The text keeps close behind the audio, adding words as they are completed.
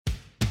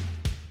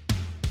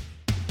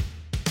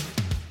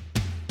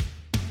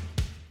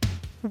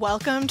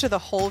Welcome to The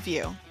Whole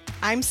View.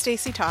 I'm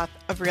Stacey Toth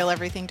of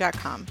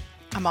RealEverything.com.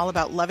 I'm all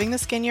about loving the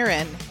skin you're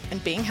in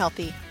and being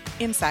healthy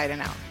inside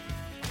and out.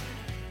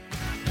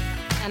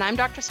 And I'm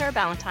Dr. Sarah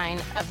Ballantyne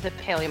of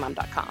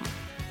thepaleomom.com.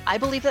 I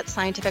believe that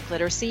scientific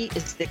literacy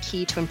is the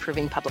key to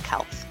improving public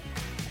health.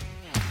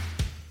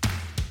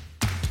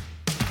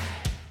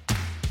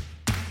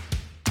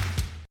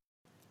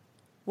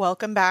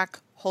 Welcome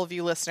back, Whole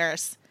View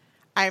listeners.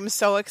 I'm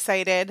so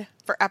excited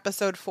for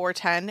episode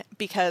 410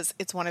 because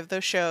it's one of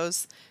those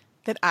shows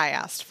that I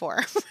asked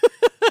for.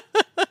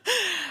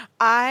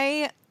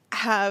 I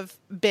have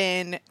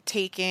been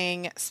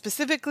taking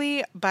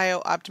specifically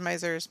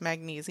BioOptimizer's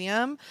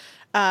magnesium.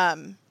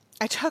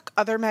 I took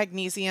other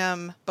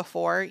magnesium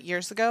before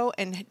years ago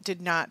and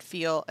did not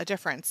feel a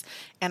difference.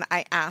 And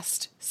I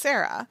asked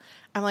Sarah,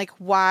 I'm like,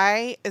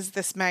 why is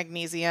this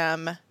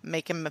magnesium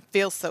making me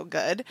feel so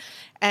good?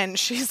 And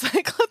she's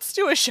like, let's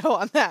do a show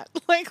on that.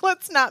 Like,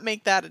 let's not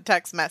make that a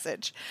text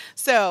message.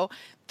 So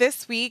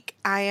this week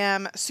I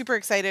am super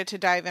excited to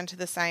dive into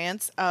the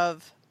science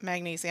of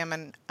magnesium,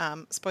 and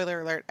spoiler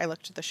alert, I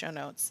looked at the show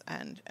notes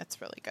and it's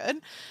really good.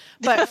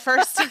 But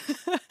first, I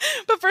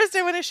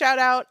want to shout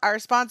out our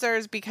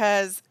sponsors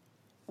because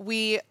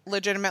we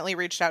legitimately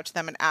reached out to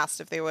them and asked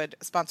if they would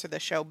sponsor the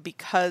show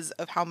because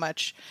of how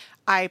much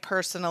I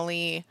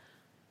personally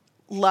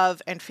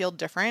love and feel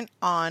different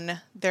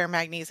on their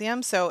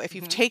magnesium. So if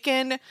you've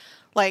taken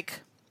like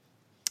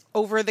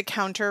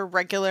over-the-counter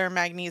regular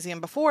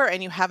magnesium before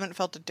and you haven't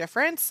felt a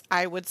difference,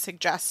 I would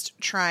suggest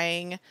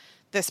trying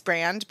this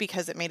brand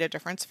because it made a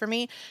difference for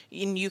me.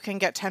 And you can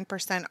get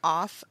 10%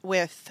 off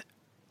with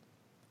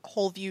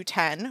WholeView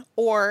 10,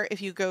 or if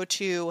you go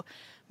to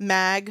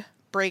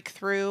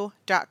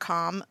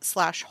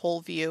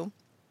magbreakthrough.com/WholeView,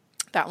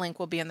 that link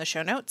will be in the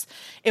show notes.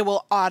 It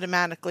will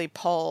automatically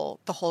pull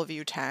the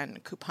WholeView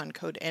 10 coupon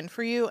code in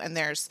for you. And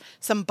there's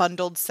some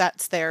bundled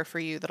sets there for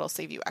you that'll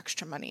save you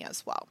extra money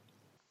as well.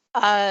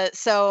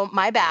 So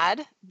my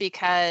bad,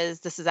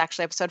 because this is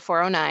actually episode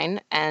 409,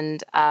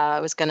 and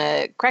I was going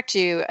to correct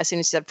you as soon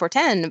as you said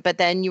 410, but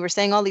then you were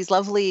saying all these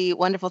lovely,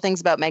 wonderful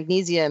things about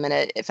magnesium, and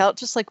it felt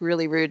just like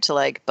really rude to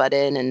like butt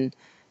in and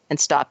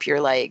stop your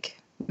like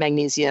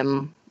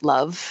magnesium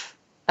love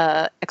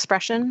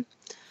expression.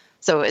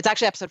 So it's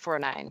actually episode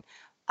 409.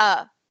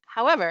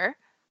 However,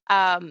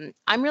 I'm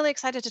really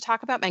excited to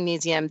talk about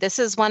magnesium. This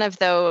is one of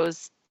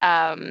those,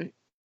 I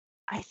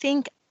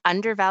think,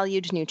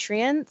 undervalued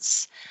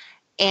nutrients.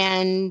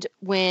 And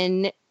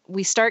when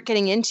we start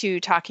getting into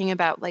talking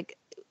about like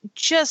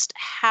just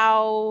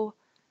how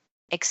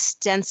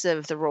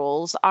extensive the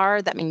roles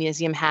are that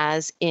magnesium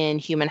has in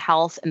human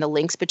health and the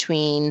links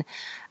between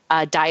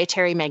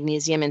dietary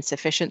magnesium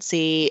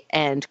insufficiency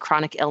and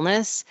chronic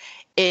illness,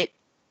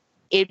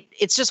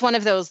 it's just one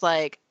of those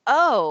like,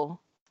 oh,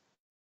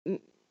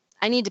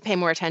 I need to pay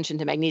more attention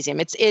to magnesium.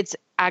 It's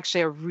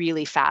actually a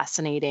really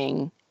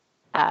fascinating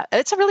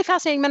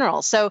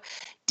mineral. So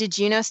did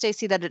you know,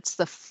 Stacey, that it's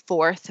the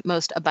fourth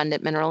most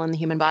abundant mineral in the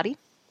human body?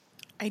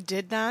 I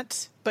did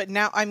not, but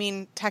now, I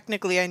mean,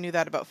 technically I knew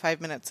that about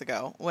 5 minutes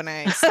ago when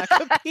I snuck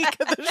a peek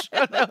at the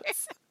show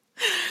notes.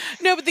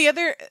 No, but the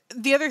other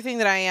thing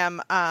that I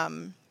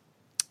am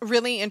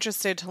really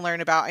interested to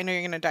learn about, I know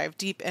you're going to dive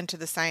deep into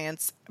the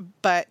science,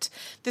 but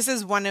this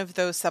is one of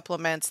those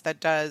supplements that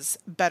does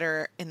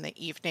better in the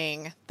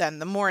evening than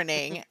the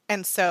morning.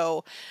 And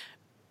so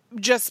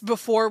just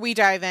before we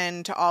dive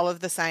into all of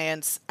the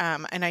science,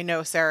 and I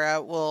know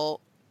Sarah will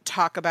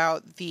talk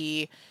about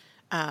the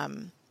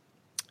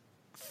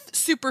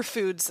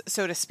superfoods,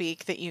 so to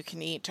speak, that you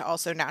can eat to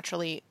also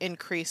naturally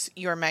increase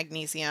your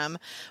magnesium.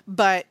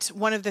 But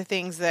one of the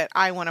things that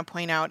I want to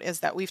point out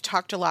is that we've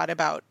talked a lot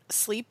about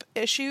sleep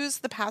issues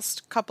the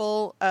past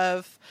couple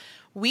of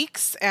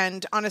weeks.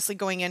 And honestly,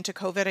 going into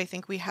COVID, I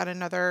think we had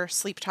another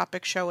sleep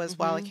topic show as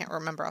well. I can't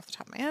remember off the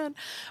top of my head,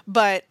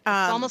 but it's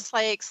almost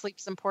like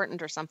sleep's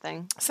important or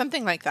something.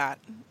 Something like that.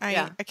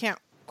 I can't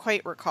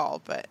quite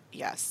recall, but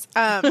yes.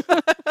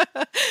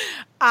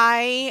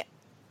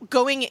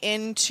 Going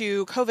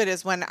into COVID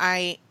is when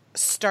I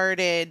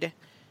started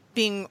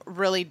being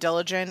really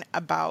diligent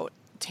about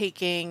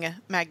taking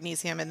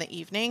magnesium in the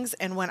evenings.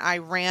 And when I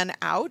ran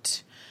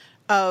out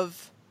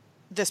of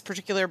this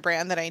particular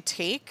brand that I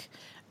take,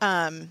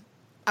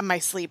 my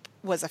sleep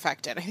was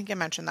affected. I think I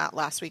mentioned that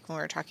last week when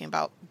we were talking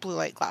about blue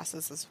light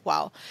glasses as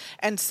well.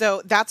 And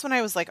so that's when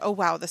I was like, oh,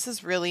 wow, this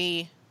is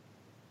really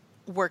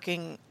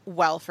working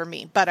well for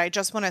me. But I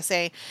just want to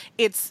say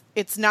it's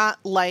not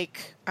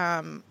like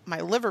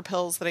my liver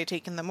pills that I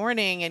take in the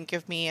morning and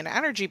give me an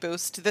energy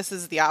boost. This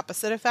is the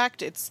opposite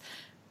effect. It's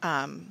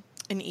an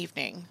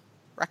evening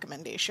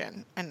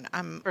recommendation. And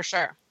I'm for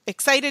sure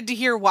excited to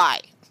hear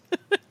why.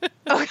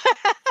 Okay.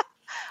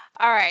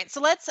 All right, so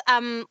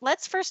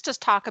let's first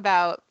just talk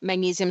about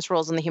magnesium's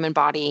roles in the human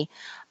body.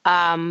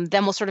 Then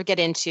we'll sort of get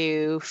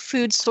into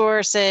food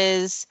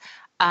sources,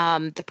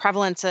 the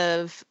prevalence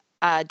of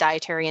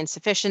dietary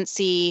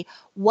insufficiency,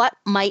 what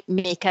might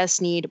make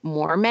us need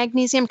more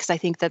magnesium, because I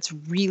think that's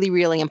really,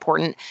 really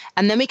important.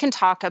 And then we can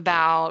talk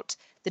about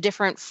the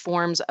different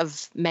forms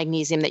of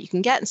magnesium that you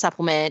can get in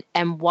supplement,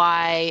 and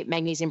why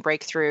Magnesium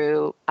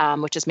Breakthrough,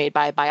 which is made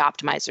by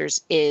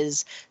Bioptimizers,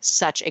 is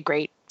such a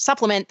great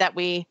supplement that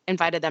we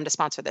invited them to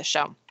sponsor this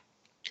show.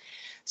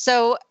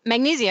 So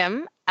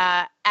magnesium,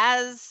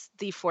 as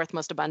the fourth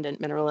most abundant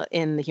mineral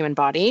in the human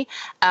body,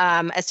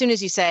 as soon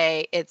as you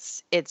say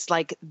it's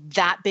like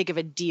that big of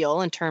a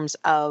deal in terms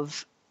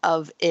of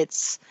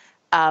its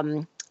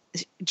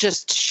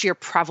just sheer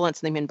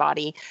prevalence in the human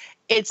body,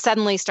 it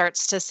suddenly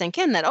starts to sink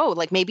in that, oh,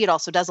 like maybe it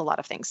also does a lot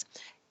of things.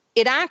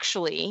 It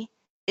actually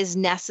is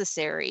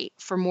necessary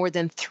for more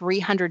than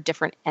 300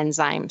 different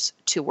enzymes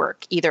to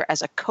work, either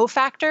as a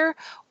cofactor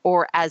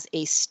or as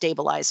a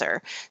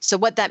stabilizer. So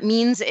what that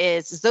means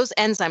is those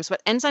enzymes,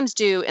 what enzymes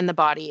do in the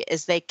body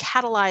is they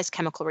catalyze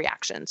chemical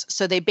reactions.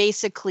 So they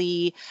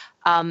basically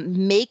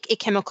make a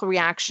chemical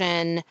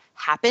reaction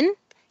happen,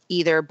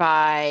 either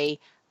by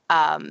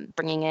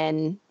bringing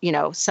in,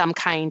 some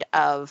kind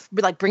of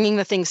like bringing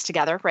the things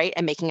together, right,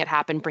 and making it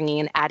happen, bringing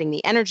in, adding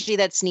the energy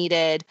that's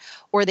needed,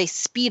 or they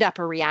speed up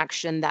a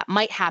reaction that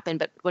might happen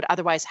but would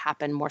otherwise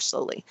happen more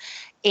slowly.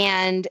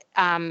 And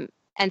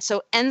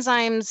so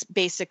enzymes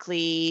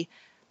basically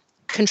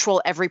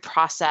control every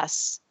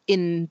process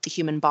in the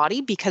human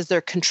body because they're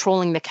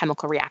controlling the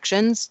chemical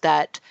reactions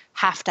that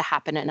have to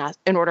happen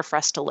in order for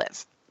us to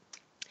live.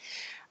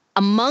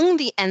 Among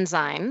the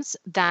enzymes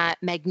that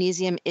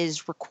magnesium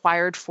is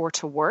required for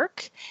to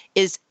work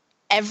is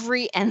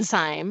every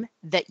enzyme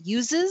that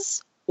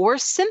uses or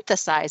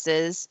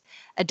synthesizes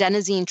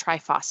adenosine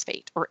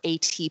triphosphate, or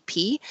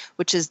ATP,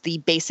 which is the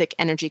basic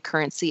energy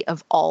currency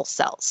of all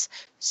cells.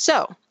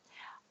 So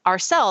our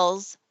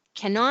cells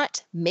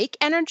cannot make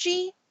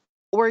energy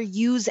or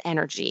use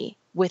energy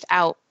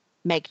without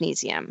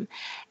magnesium.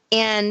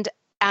 And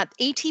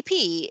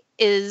ATP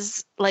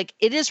is like,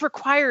 it is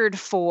required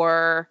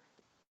for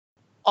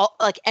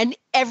and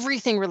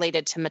everything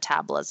related to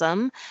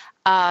metabolism,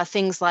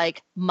 things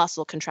like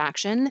muscle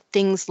contraction,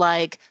 things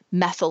like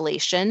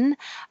methylation,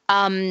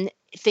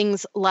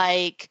 things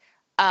like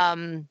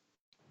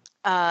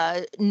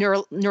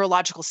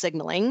neurological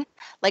signaling.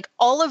 Like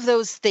all of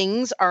those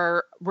things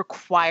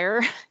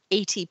require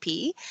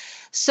ATP.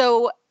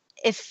 So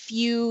if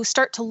you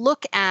start to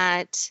look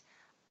at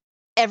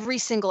every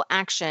single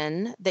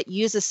action that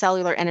uses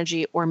cellular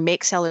energy or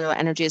makes cellular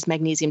energy as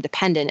magnesium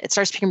dependent, it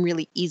starts to become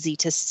really easy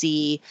to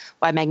see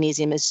why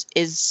magnesium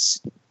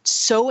is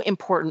so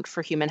important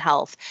for human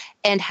health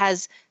and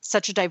has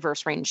such a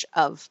diverse range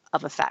of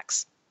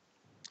effects.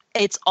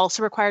 It's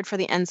also required for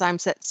the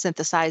enzymes that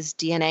synthesize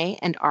DNA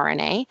and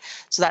RNA.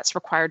 So that's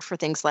required for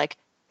things like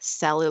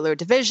cellular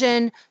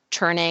division,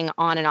 turning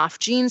on and off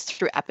genes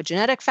through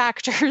epigenetic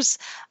factors,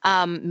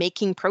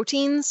 making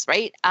proteins,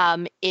 right?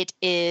 It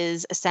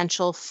is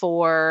essential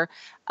for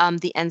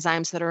the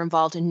enzymes that are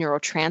involved in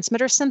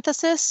neurotransmitter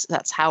synthesis.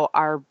 That's how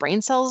our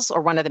brain cells,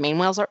 or one of the main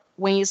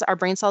ways our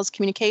brain cells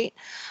communicate.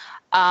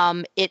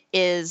 It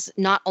is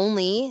not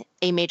only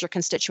a major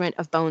constituent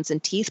of bones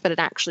and teeth, but it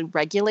actually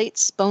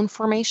regulates bone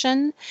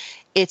formation.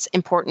 It's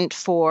important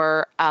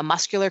for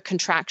muscular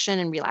contraction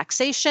and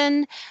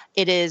relaxation.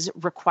 It is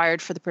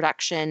required for the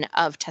production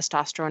of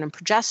testosterone and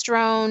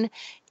progesterone.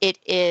 It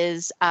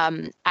is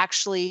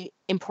actually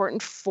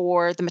important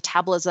for the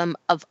metabolism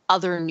of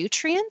other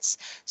nutrients.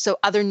 So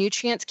other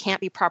nutrients can't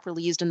be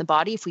properly used in the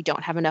body if we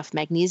don't have enough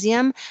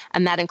magnesium,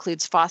 and that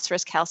includes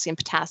phosphorus, calcium,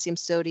 potassium,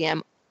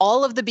 sodium,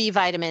 all of the B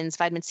vitamins,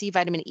 vitamin C,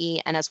 vitamin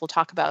E, and as we'll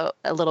talk about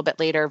a little bit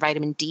later,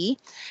 vitamin D.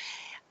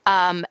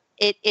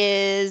 It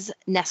is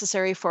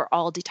necessary for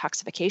all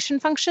detoxification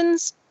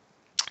functions.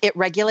 It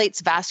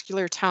regulates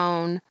vascular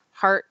tone,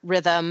 heart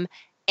rhythm,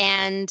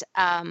 and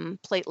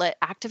platelet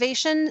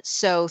activation.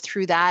 So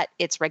through that,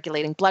 it's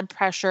regulating blood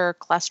pressure,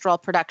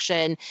 cholesterol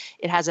production.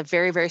 It has a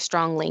very, very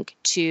strong link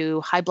to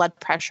high blood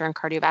pressure and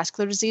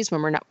cardiovascular disease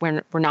when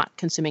we're not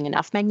consuming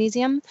enough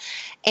magnesium.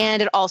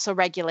 And it also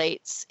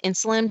regulates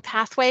insulin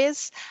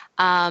pathways,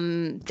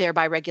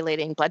 thereby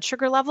regulating blood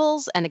sugar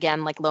levels. And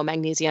again, like low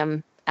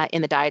magnesium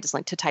in the diet is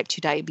linked to type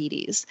 2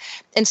 diabetes.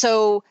 And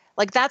so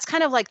like that's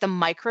kind of like the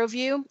micro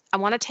view. I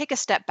want to take a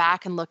step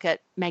back and look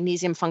at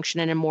magnesium function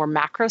in a more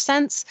macro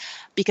sense,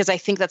 because I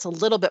think that's a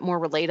little bit more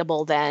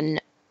relatable than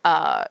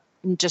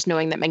just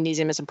knowing that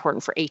magnesium is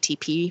important for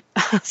ATP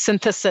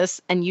synthesis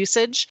and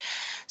usage.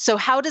 So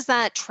how does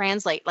that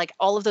translate? Like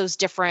all of those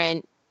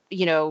different,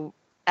 all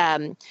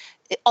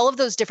of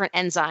those different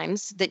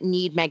enzymes that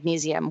need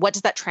magnesium, what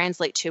does that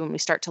translate to when we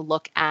start to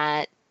look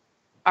at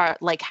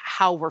like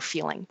how we're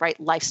feeling, right?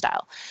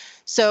 Lifestyle.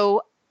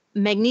 So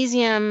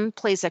magnesium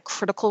plays a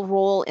critical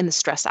role in the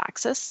stress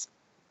axis.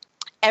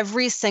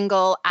 Every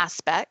single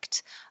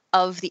aspect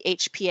of the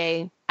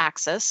HPA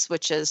axis,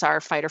 which is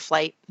our fight or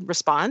flight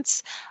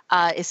response,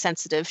 is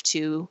sensitive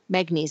to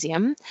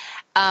magnesium.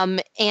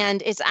 And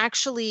it's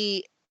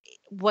actually,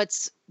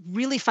 what's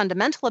really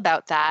fundamental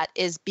about that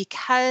is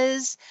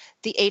because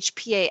the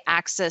HPA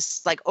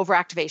axis, like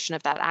overactivation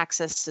of that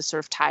axis is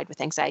sort of tied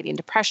with anxiety and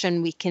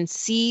depression, we can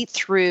see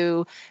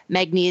through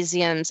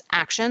magnesium's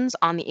actions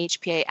on the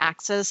HPA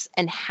axis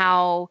and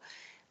how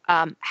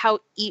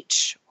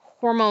each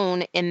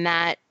hormone in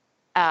that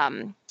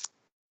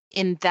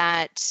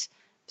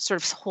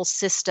sort of whole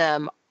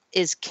system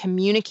is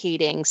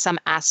communicating some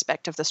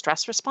aspect of the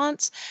stress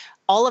response,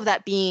 all of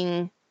that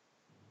being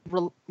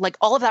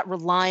all of that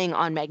relying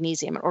on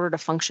magnesium in order to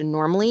function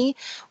normally,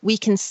 we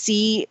can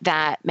see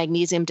that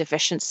magnesium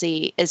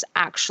deficiency is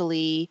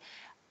actually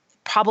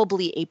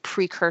probably a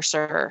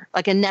precursor,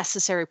 like a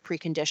necessary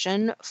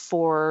precondition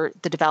for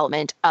the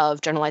development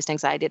of generalized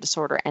anxiety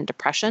disorder and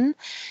depression.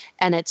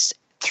 And it's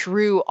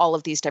through all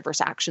of these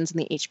diverse actions in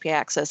the HPA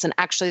axis. And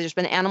actually, there's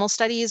been animal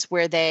studies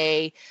where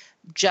they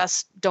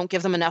just don't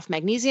give them enough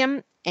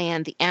magnesium,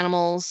 and the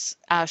animals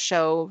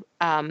show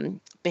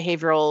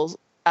behavioral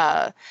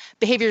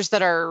behaviors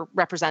that are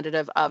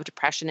representative of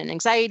depression and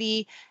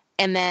anxiety.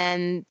 And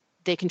then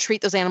they can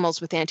treat those animals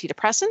with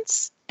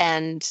antidepressants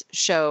and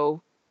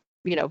show,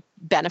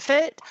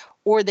 benefit,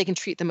 or they can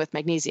treat them with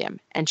magnesium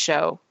and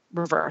show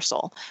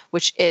reversal,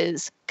 which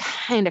is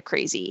kind of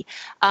crazy.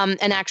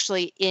 And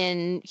actually,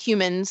 in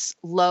humans,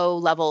 low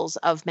levels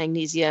of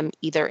magnesium,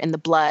 either in the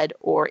blood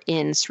or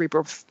in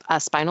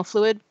cerebrospinal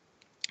fluid,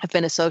 have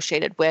been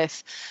associated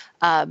with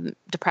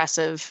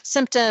depressive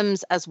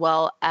symptoms as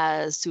well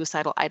as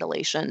suicidal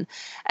ideation.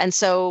 And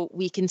so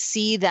we can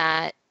see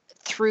that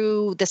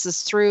through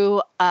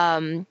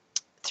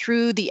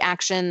the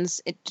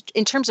actions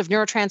in terms of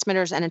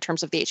neurotransmitters and in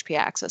terms of the HPA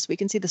axis, we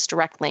can see this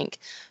direct link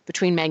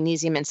between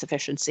magnesium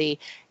insufficiency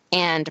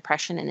and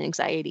depression and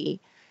anxiety.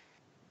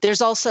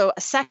 There's also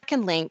a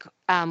second link,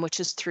 which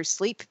is through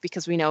sleep,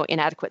 because we know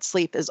inadequate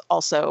sleep is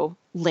also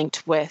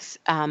linked with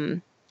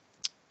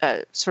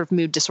sort of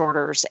mood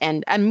disorders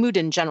and mood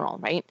in general,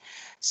 right?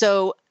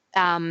 So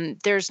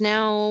there's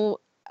now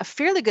a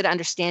fairly good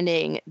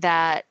understanding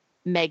that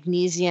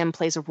magnesium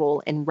plays a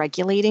role in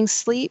regulating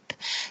sleep.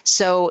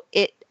 So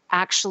it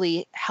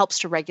actually helps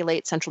to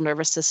regulate central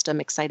nervous system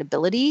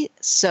excitability.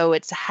 So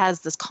it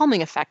has this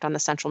calming effect on the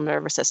central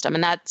nervous system.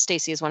 And that,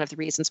 Stacey, is one of the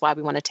reasons why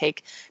we want to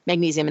take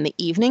magnesium in the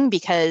evening,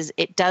 because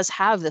it does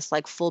have this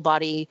like full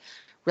body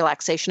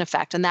relaxation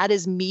effect. And that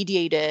is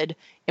mediated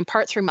in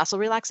part through muscle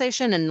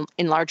relaxation and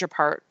in larger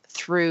part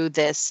through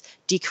this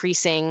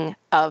decreasing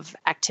of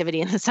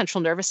activity in the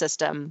central nervous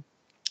system.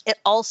 It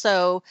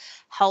also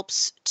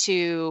helps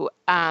to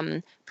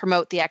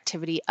promote the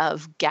activity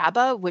of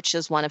GABA, which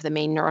is one of the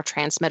main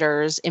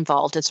neurotransmitters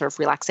involved in sort of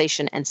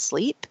relaxation and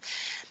sleep.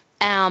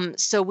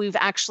 So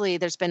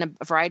there's been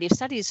a variety of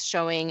studies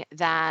showing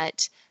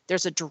that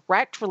there's a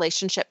direct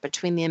relationship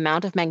between the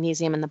amount of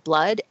magnesium in the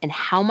blood and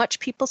how much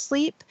people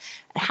sleep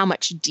and how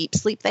much deep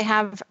sleep they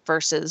have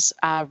versus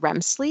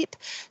REM sleep.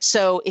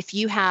 So if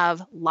you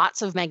have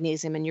lots of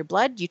magnesium in your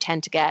blood, you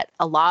tend to get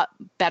a lot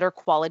better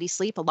quality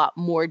sleep, a lot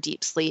more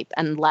deep sleep,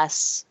 and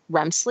less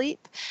REM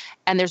sleep.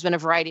 And there's been a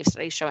variety of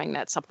studies showing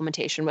that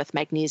supplementation with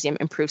magnesium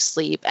improves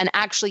sleep, and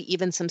actually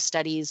even some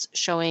studies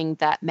showing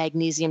that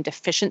magnesium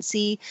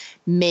deficiency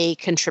may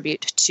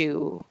contribute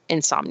to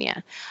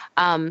insomnia.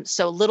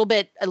 So a little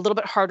bit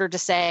harder to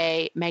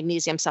say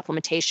magnesium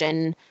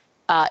supplementation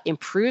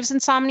improves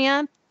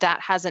insomnia. That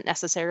hasn't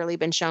necessarily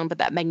been shown, but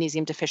that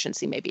magnesium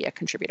deficiency may be a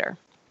contributor.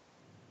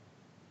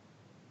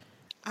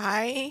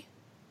 I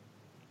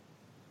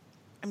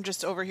am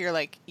just over here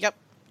like, yep,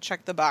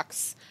 check the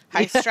box.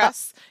 High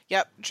stress,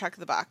 yep, check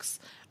the box.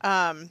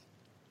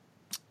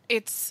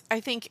 It's, I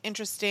think,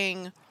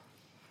 interesting.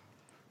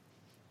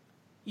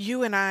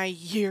 You and I,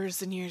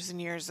 years and years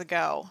and years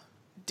ago,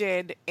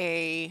 did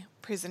a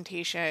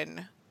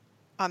presentation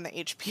on the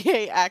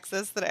HPA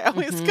axis that I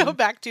always go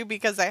back to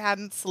because I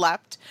hadn't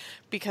slept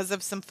because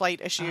of some flight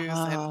issues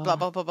and blah,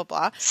 blah, blah, blah,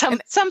 blah.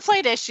 Some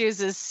flight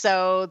issues is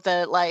so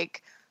the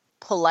like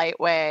polite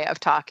way of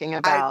talking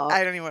about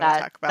I don't even want to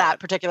talk about that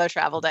particular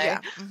travel day.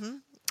 Yeah. Mm-hmm.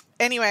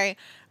 Anyway,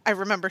 I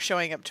remember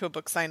showing up to a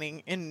book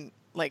signing in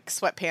like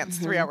sweatpants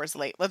 3 hours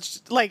late.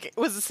 It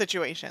was a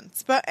situation.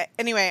 But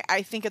anyway,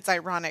 I think it's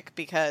ironic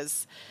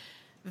because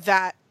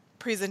that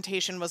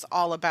presentation was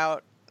all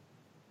about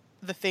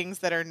the things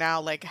that are now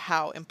like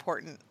how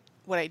important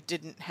what I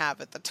didn't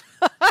have at the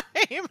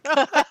time.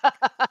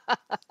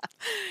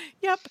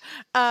 Yep.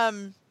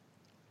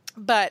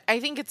 But I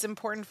think it's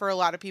important for a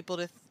lot of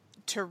people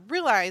to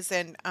realize,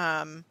 and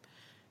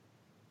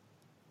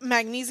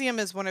magnesium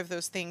is one of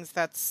those things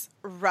that's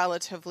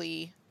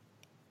relatively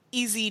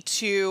easy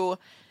to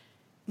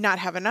not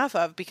have enough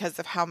of because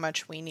of how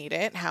much we need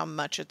it, how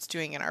much it's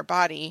doing in our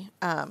body,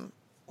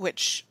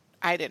 which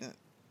I didn't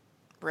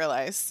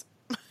realize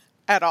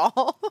at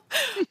all.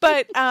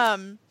 But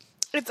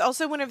it's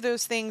also one of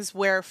those things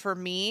where for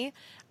me,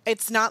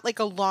 it's not like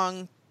a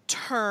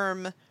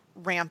long-term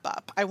ramp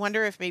up. I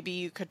wonder if maybe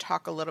you could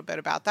talk a little bit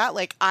about that.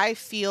 Like I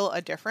feel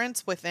a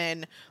difference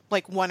within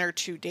like 1 or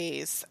 2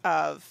 days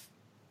of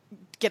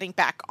getting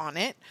back on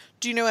it.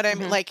 Do you know what I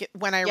mean? Like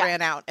when I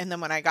ran out and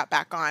then when I got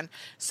back on.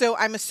 So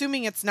I'm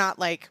assuming it's not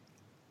like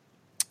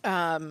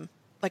a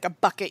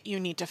bucket you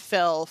need to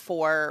fill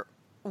for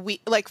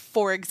like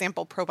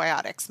example,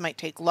 probiotics might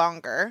take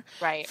longer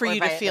right, for or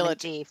you to feel it.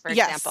 D, for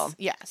yes, example.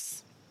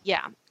 Yes.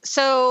 Yeah.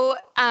 So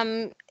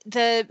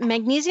the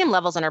magnesium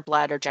levels in our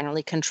blood are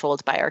generally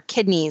controlled by our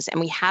kidneys, and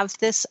we have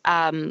this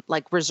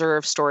like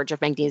reserve storage of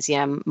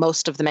magnesium.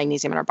 Most of the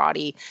magnesium in our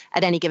body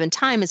at any given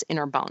time is in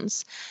our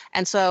bones.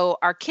 And so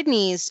our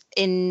kidneys,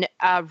 in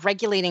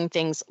regulating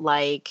things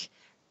like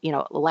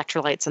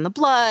electrolytes in the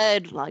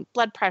blood, like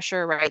blood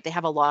pressure, right? They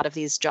have a lot of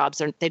these jobs.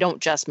 They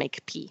don't just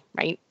make pee,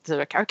 right?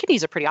 So our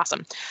kidneys are pretty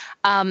awesome.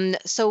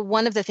 So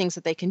one of the things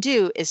that they can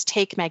do is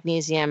take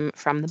magnesium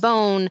from the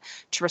bone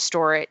to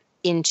restore it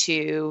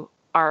into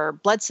our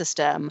blood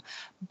system.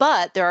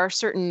 But there are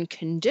certain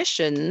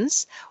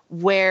conditions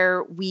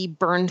where we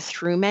burn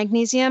through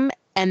magnesium,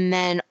 and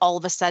then all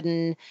of a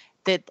sudden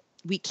that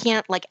we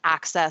can't like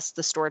access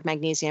the stored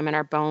magnesium in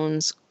our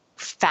bones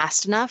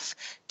fast enough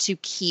to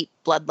keep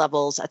blood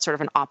levels at sort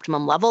of an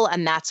optimum level,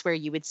 and that's where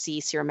you would see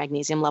serum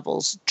magnesium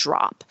levels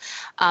drop,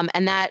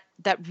 and that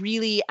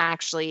really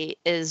actually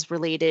is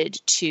related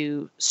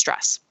to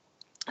stress.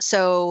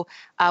 So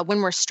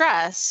when we're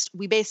stressed,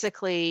 we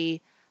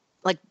basically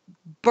like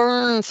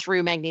burn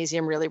through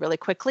magnesium really, really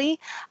quickly.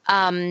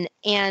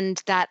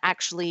 And that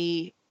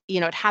actually,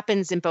 it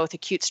happens in both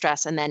acute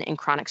stress and then in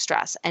chronic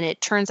stress. And it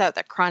turns out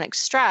that chronic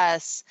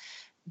stress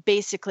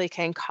basically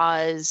can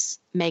cause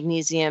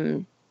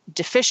magnesium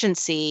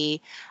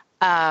deficiency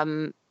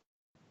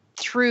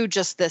through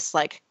just this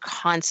like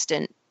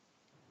constant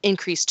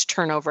increased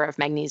turnover of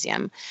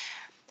magnesium.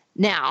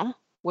 Now,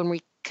 when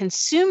we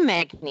consume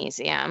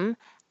magnesium,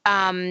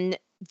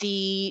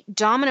 the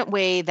dominant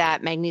way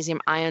that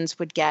magnesium ions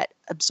would get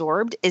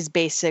absorbed is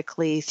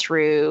basically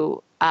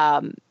through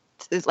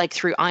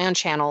through ion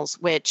channels,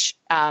 which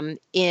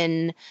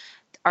in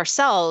our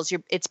cells,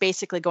 it's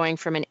basically going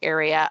from an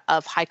area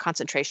of high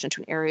concentration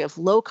to an area of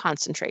low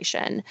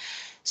concentration.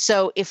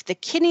 So if the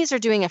kidneys are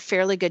doing a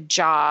fairly good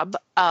job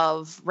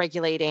of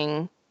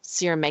regulating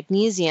serum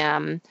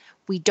magnesium,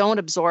 we don't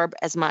absorb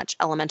as much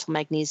elemental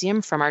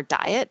magnesium from our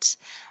diet,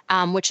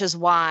 which is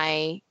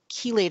why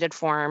chelated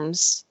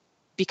forms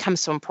become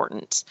so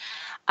important.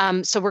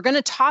 So we're going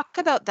to talk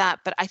about that,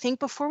 but I think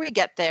before we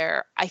get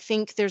there, I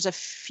think there's a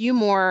few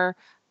more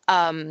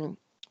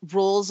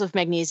roles of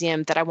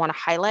magnesium that I want to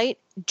highlight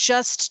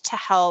just to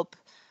help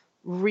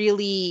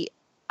really,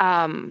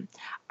 I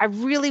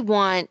really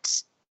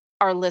want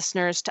our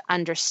listeners to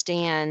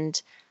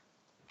understand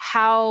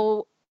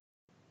how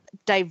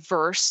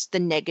diverse the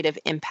negative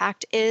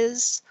impact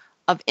is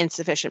of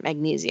insufficient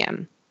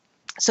magnesium.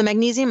 So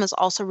magnesium is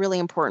also really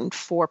important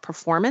for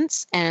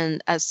performance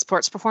and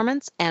sports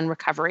performance and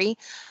recovery,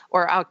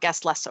 or I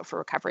guess less so for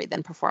recovery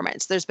than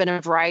performance. There's been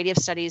a variety of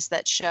studies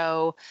that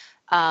show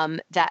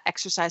that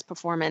exercise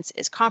performance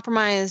is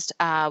compromised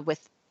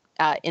with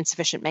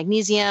insufficient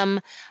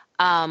magnesium.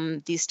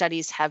 These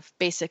studies have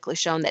basically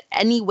shown that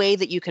any way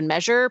that you can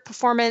measure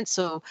performance,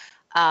 so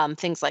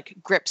things like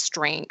grip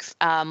strength,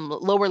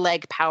 lower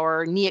leg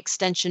power, knee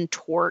extension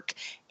torque,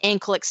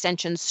 ankle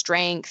extension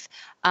strength,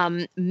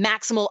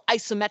 maximal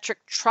isometric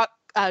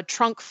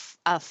trunk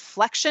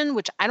flexion,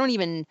 which I don't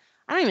even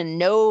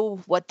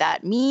know what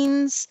that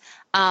means.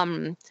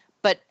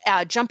 But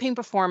jumping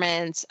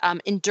performance,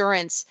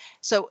 endurance.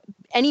 So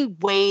any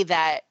way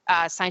that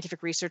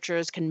scientific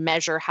researchers can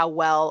measure how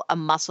well a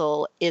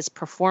muscle is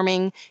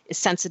performing is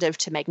sensitive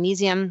to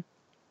magnesium.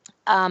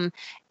 And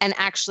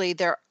actually,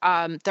 there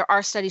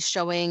are studies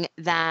showing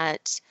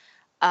that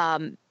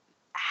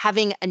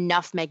having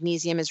enough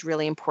magnesium is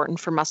really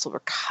important for muscle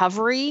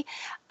recovery.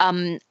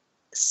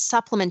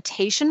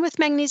 Supplementation with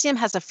magnesium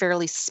has a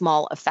fairly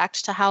small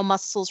effect to how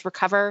muscles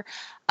recover.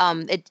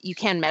 You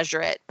can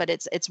measure it, but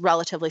it's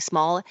relatively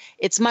small.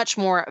 It's much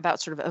more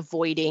about sort of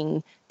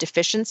avoiding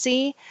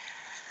deficiency.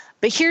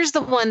 But here's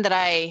the one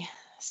that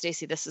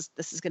Stacey, this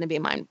is going to be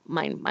mind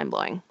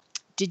blowing.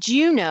 Did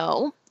you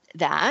know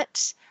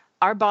that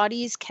our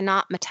bodies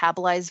cannot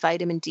metabolize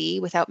vitamin D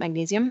without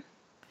magnesium?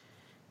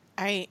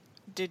 I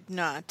did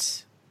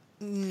not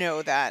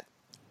know that.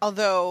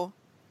 Although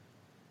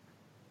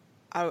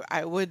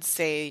I would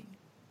say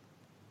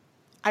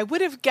I would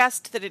have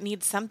guessed that it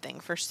needs something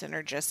for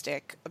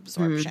synergistic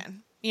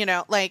absorption.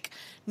 Like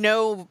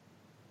no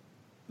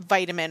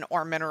vitamin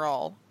or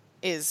mineral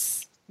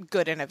is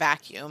good in a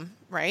vacuum,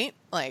 right?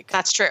 Like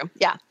That's true.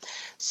 Yeah.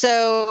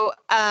 So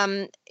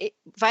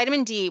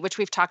vitamin D, which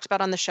we've talked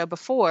about on the show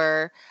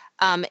before,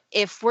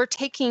 if we're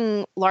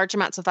taking large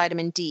amounts of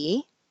vitamin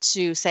D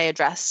to say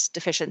address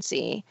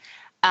deficiency,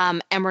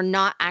 and we're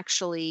not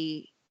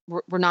actually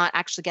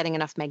getting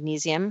enough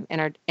magnesium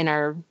in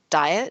our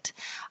diet,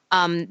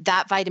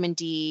 that vitamin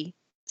D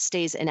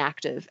stays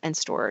inactive and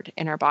stored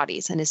in our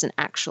bodies and isn't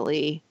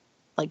actually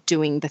like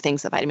doing the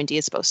things that vitamin D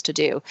is supposed to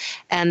do.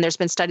 And there's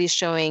been studies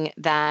showing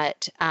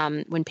that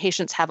when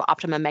patients have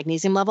optimum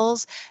magnesium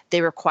levels,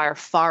 they require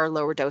far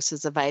lower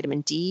doses of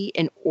vitamin D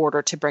in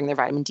order to bring their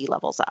vitamin D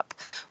levels up,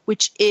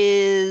 which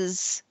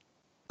is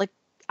like,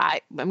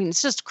 I mean,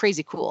 it's just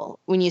crazy cool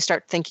when you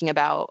start thinking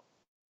about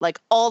like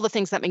all the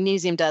things that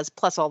magnesium does,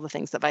 plus all the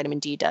things that vitamin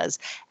D does.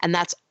 And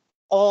that's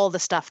all the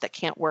stuff that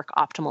can't work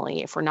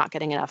optimally if we're not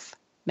getting enough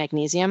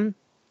magnesium.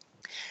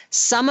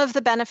 Some of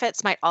the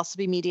benefits might also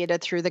be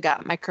mediated through the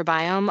gut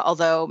microbiome,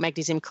 although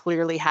magnesium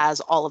clearly has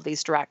all of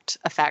these direct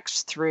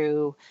effects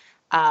through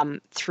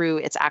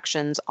its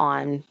actions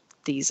on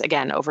these,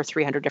 again, over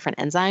 300 different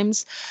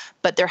enzymes.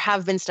 But there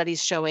have been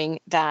studies showing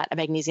that a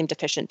magnesium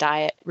deficient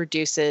diet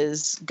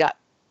reduces gut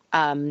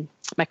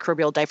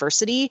microbial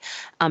diversity,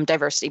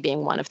 diversity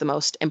being one of the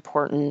most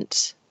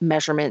important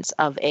measurements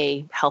of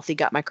a healthy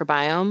gut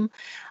microbiome.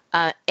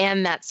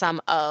 And that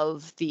some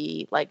of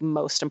the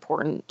most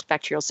important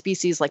bacterial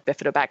species like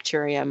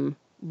Bifidobacterium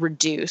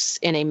reduce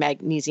in a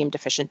magnesium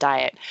deficient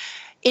diet.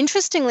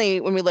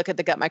 Interestingly, when we look at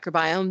the gut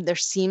microbiome, there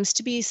seems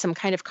to be some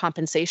kind of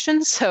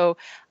compensation. So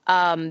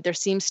there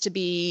seems to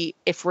be,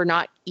 if we're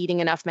not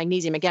eating enough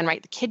magnesium, again,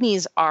 right, the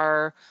kidneys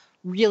are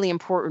really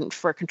important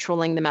for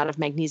controlling the amount of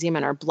magnesium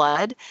in our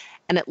blood.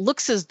 And it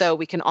looks as though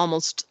we can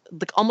almost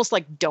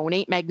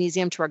donate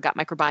magnesium to our gut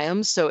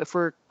microbiome. So if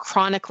we're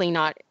chronically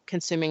not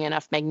consuming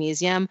enough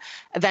magnesium,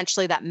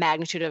 eventually that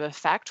magnitude of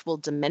effect will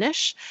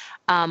diminish.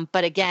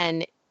 But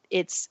again,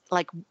 it's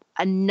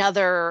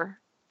another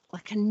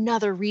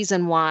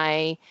reason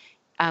why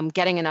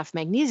getting enough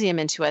magnesium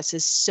into us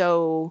is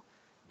so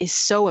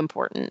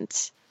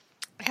important.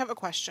 I have a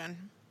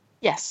question.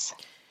 Yes.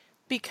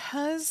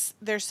 Because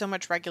there's so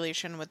much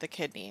regulation with the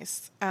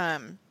kidneys,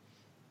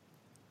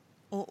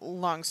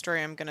 long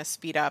story, I'm going to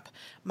speed up.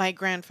 My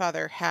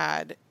grandfather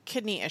had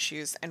kidney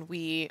issues, and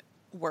we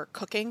were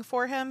cooking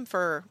for him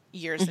for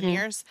years and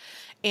years.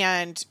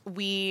 And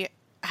we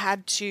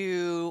had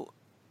to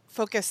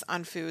focus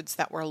on foods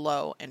that were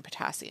low in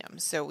potassium.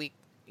 So we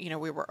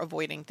were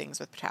avoiding things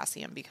with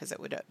potassium because it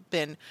would have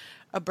been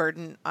a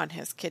burden on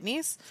his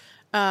kidneys.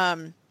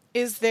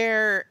 Is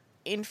there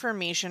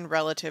information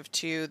relative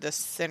to the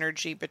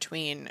synergy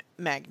between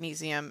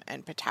magnesium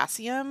and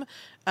potassium,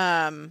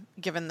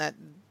 given that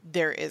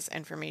there is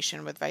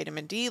information with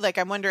vitamin D?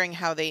 I'm wondering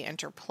how they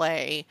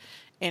interplay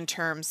in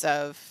terms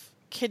of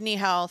kidney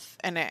health.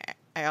 And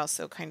I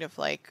also kind of,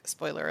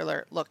 spoiler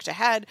alert, looked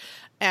ahead.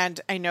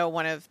 And I know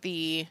one of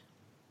the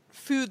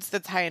foods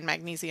that's high in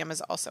magnesium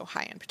is also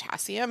high in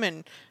potassium,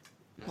 and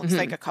looks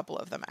like a couple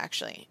of them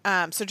actually.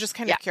 So just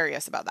kind of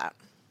curious about that.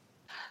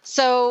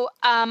 So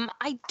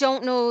I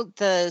don't know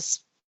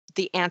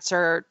the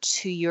answer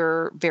to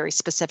your very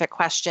specific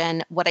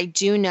question. What I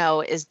do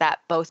know is that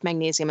both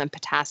magnesium and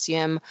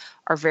potassium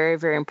are very,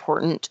 very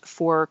important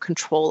for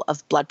control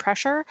of blood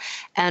pressure.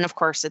 And of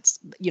course, it's,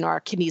 our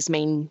kidney's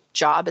main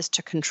job is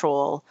to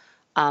control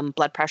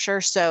blood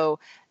pressure. So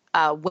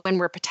when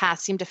we're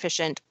potassium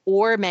deficient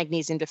or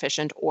magnesium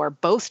deficient or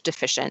both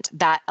deficient,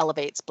 that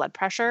elevates blood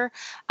pressure.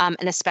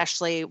 And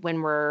especially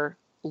when we're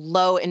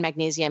low in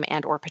magnesium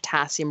and or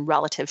potassium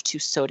relative to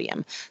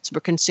sodium. So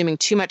we're consuming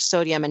too much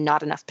sodium and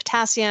not enough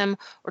potassium,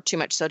 or too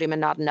much sodium and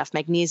not enough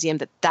magnesium,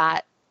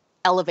 that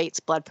elevates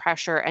blood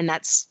pressure. And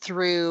that's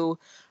through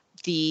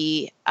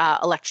the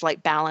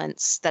electrolyte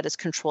balance that is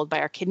controlled by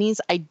our kidneys.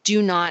 I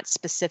do not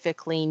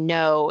specifically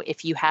know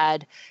if you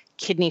had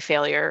kidney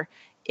failure,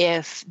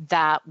 if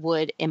that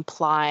would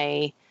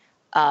imply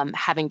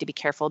having to be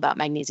careful about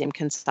magnesium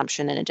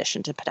consumption in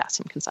addition to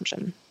potassium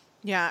consumption.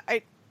 Yeah,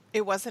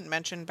 it wasn't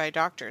mentioned by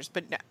doctors,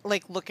 but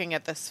looking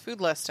at this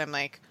food list, I'm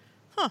like,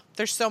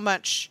 there's so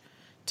much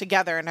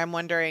together. And I'm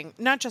wondering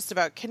not just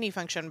about kidney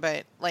function,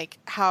 but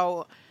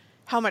how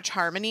much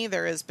harmony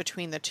there is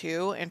between the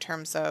two in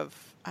terms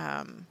of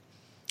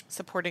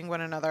supporting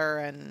one another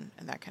and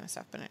that kind of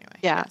stuff. But anyway,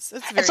 yes,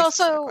 it's a very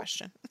specific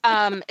question.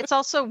 It's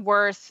also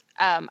worth,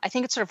 I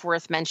think it's sort of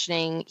worth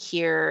mentioning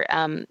here,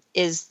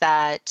 is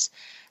that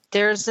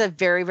there's a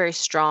very, very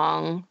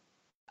strong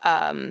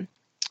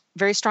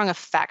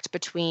effect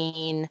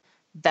between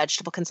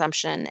vegetable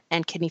consumption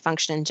and kidney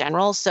function in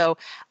general. So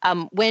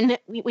when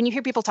you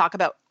hear people talk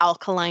about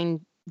alkaline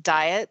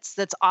diets,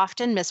 that's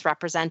often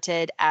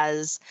misrepresented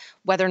as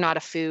whether or not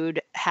a food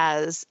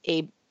has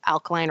a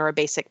alkaline or a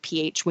basic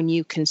pH when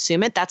you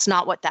consume it. That's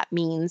not what that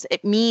means.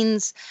 It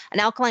means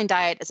an alkaline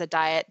diet is a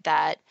diet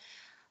that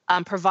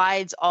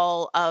provides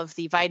all of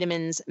the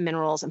vitamins,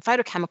 minerals, and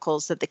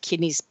phytochemicals that the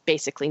kidneys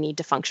basically need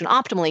to function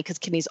optimally, because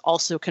kidneys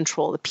also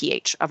control the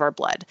pH of our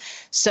blood.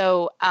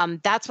 So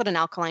that's what an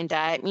alkaline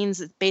diet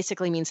means. It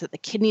basically means that the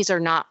kidneys are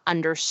not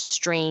under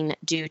strain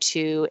due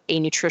to a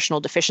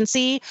nutritional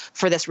deficiency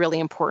for this really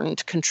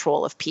important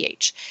control of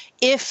pH.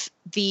 If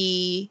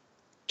the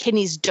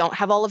kidneys don't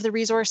have all of the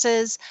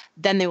resources,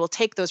 then they will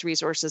take those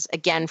resources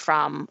again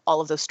from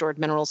all of those stored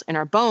minerals in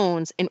our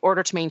bones in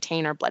order to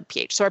maintain our blood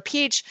pH. So our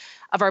pH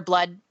of our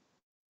blood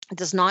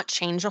does not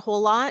change a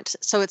whole lot.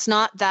 So it's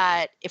not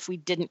that if we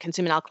didn't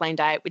consume an alkaline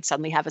diet, we'd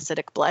suddenly have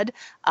acidic blood.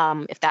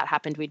 If that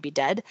happened, we'd be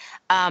dead.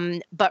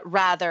 But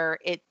rather,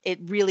 it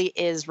really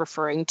is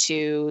referring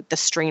to the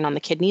strain on the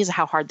kidneys,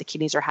 how hard the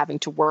kidneys are having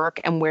to work,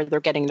 and where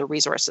they're getting the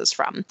resources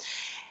from.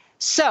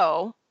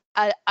 So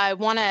I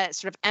want to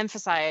sort of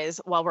emphasize,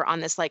 while we're on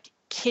this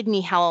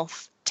kidney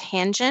health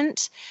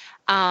tangent,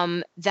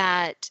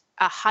 that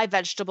a high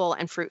vegetable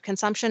and fruit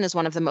consumption is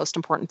one of the most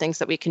important things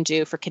that we can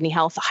do for kidney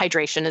health.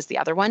 Hydration is the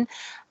other one.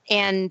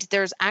 And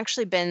there's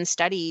actually been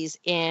studies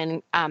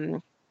in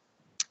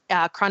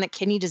chronic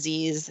kidney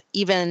disease,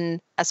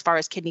 even as far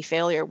as kidney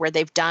failure, where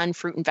they've done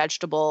fruit and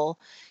vegetable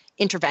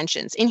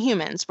interventions in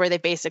humans, where they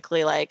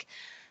basically like,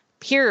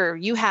 here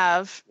you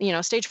have,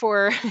 stage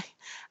 4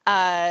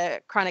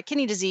 chronic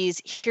kidney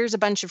disease. Here's a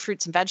bunch of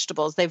fruits and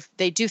vegetables.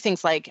 They do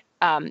things like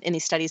in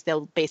these studies,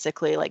 they'll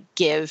basically like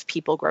give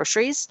people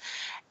groceries,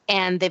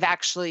 and they've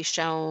actually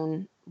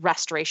shown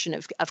restoration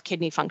of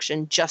kidney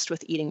function just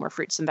with eating more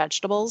fruits and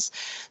vegetables.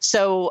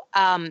 So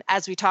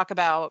as we talk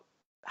about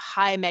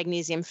high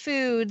magnesium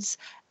foods,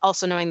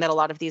 also knowing that a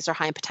lot of these are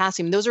high in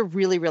potassium, those are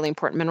really, really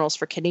important minerals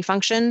for kidney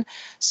function.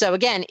 So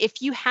again,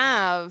 if you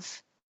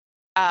have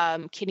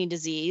kidney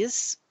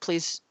disease,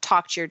 please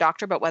talk to your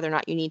doctor about whether or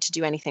not you need to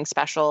do anything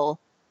special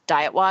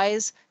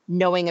diet-wise,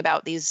 knowing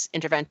about these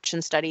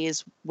intervention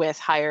studies with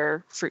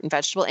higher fruit and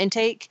vegetable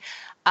intake.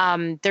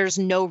 There's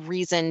no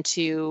reason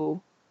to,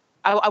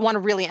 I want to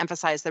really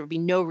emphasize there would be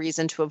no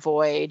reason to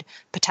avoid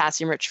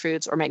potassium-rich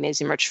foods or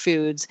magnesium-rich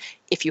foods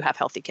if you have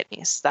healthy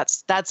kidneys.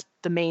 That's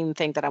the main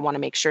thing that I want to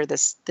make sure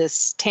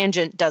this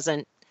tangent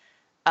doesn't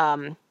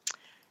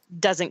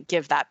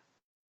give that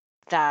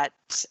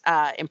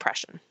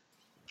impression.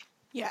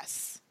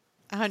 Yes,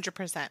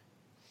 100%.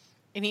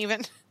 And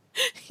even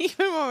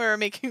when we were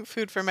making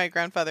food for my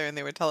grandfather and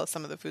they would tell us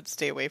some of the foods to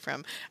stay away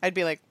from, I'd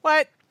be like,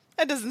 what?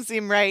 That doesn't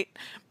seem right.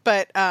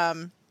 But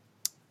then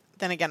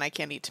again, I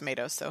can't eat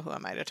tomatoes, so who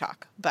am I to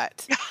talk?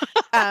 But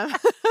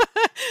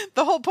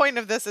the whole point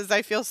of this is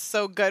I feel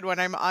so good when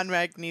I'm on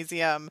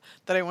magnesium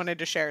that I wanted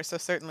to share. So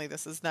certainly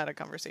this is not a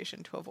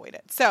conversation to avoid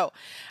it. So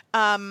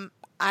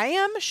I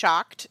am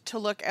shocked to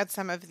look at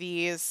some of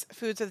these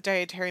foods with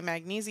dietary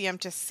magnesium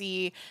to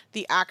see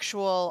the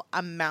actual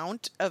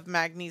amount of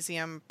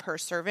magnesium per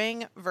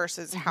serving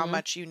versus how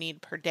much you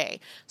need per day.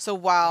 So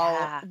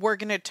while we're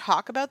going to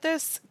talk about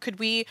this, could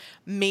we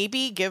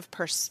maybe give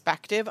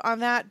perspective on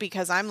that?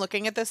 Because I'm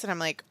looking at this and I'm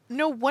like,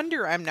 no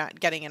wonder I'm not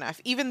getting enough.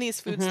 Even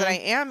these foods that I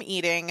am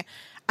eating,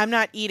 I'm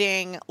not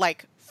eating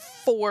like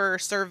 4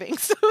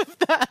 servings of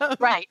them.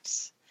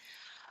 Right.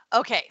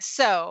 Okay,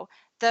 so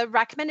the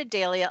recommended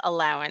daily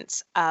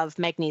allowance of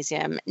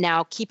magnesium.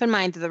 Now, keep in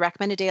mind that the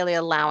recommended daily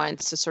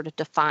allowance is sort of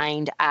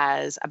defined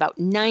as about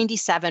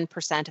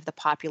 97% of the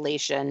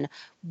population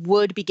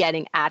would be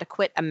getting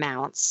adequate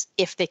amounts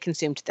if they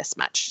consumed this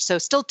much. So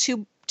still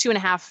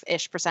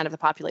 2.5-ish% of the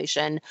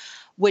population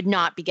would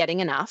not be getting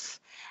enough.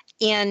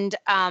 And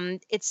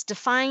it's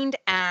defined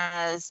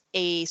as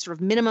a sort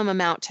of minimum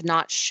amount to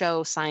not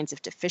show signs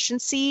of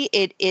deficiency.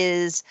 It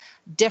is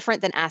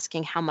different than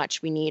asking how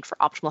much we need for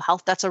optimal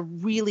health. That's a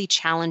really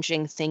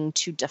challenging thing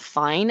to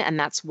define, and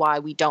that's why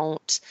we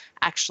don't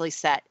actually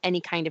set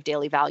any kind of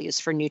daily values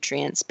for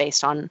nutrients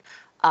based on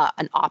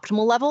an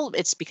optimal level.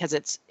 It's because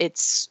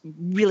it's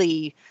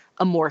really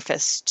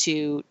amorphous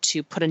to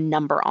put a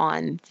number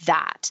on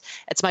that.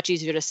 It's much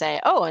easier to say,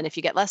 oh, and if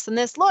you get less than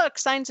this, look,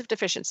 signs of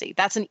deficiency.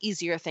 That's an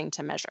easier thing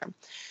to measure.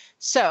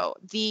 So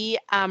the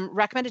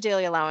recommended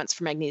daily allowance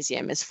for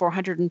magnesium is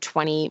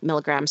 420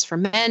 milligrams for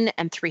men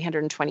and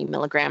 320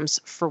 milligrams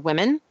for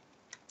women.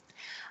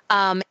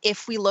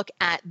 If we look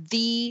at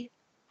the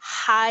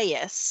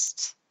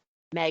highest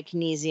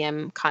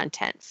magnesium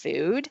content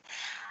food,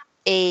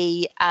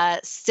 a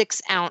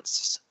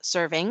 6-ounce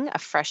serving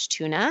of fresh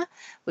tuna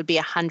would be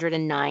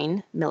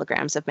 109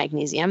 milligrams of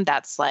magnesium.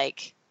 That's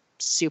like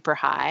super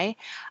high.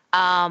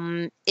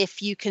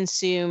 If you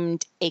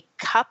consumed a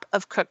cup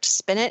of cooked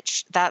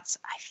spinach, that's,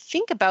 I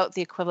think, about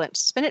the equivalent.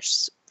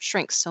 Spinach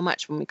shrinks so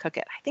much when we cook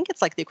it. I think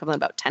it's like the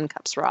equivalent of about 10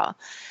 cups raw.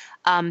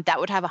 That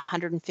would have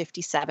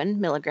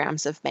 157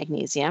 milligrams of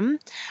magnesium.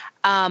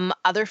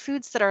 Other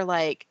foods that are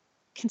like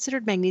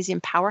considered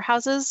magnesium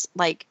powerhouses,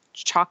 like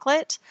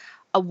chocolate,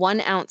 a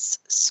 1-ounce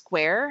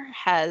square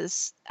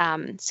has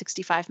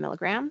 65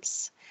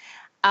 milligrams.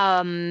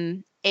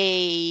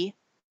 A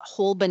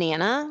whole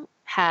banana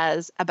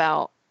has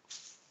about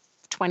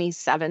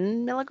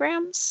 27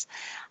 milligrams.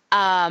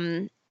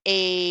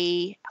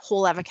 A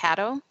whole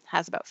avocado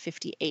has about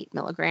 58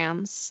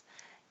 milligrams.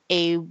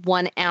 A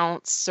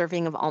 1-ounce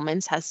serving of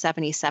almonds has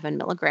 77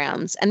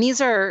 milligrams. And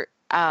these are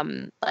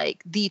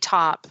like the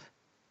top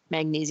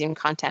magnesium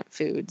content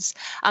foods.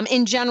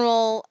 In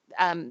general,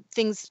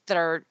 things that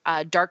are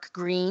dark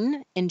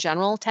green in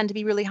general tend to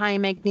be really high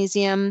in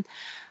magnesium.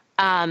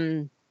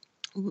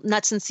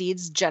 Nuts and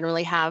seeds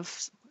generally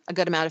have a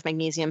good amount of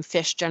magnesium.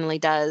 Fish generally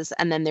does.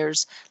 And then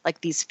there's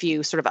like these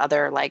few sort of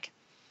other like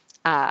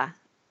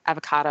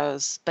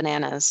avocados,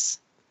 bananas,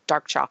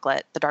 dark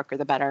chocolate, the darker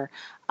the better,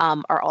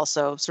 are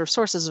also sort of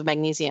sources of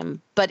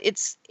magnesium. But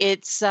it's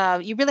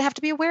you really have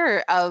to be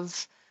aware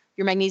of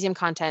your magnesium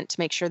content to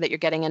make sure that you're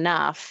getting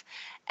enough.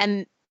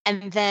 And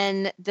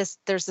then there's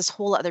this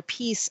whole other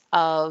piece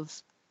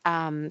of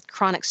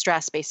chronic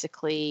stress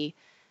basically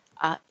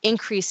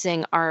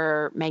increasing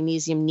our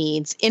magnesium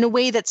needs in a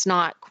way that's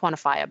not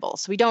quantifiable.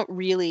 So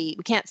we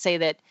can't say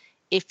that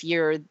if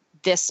you're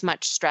this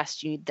much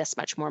stressed, you need this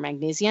much more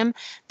magnesium.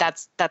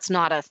 That's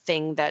not a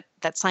thing that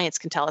science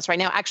can tell us right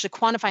now. Actually,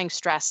 quantifying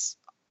stress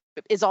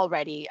is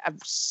already a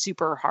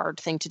super hard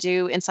thing to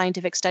do in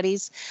scientific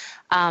studies.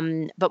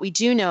 But we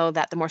do know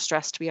that the more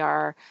stressed we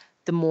are,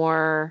 the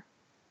more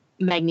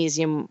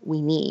magnesium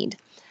we need.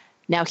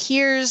 Now,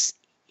 here's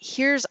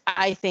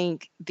I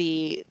think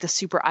the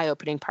super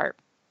eye-opening part.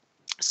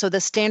 So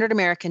the standard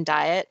American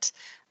diet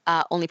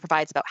only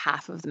provides about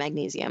half of the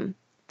magnesium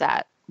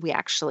that we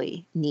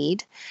actually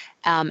need.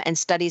 And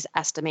studies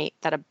estimate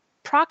that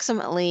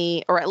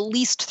approximately, or at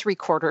least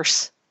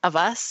 3/4 of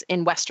us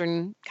in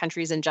Western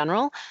countries in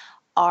general,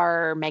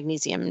 are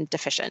magnesium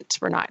deficient.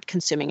 We're not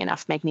consuming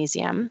enough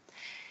magnesium.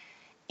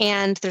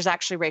 And there's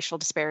actually racial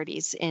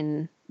disparities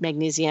in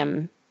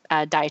magnesium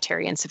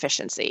dietary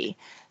insufficiency.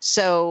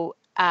 So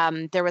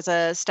there was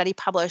a study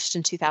published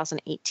in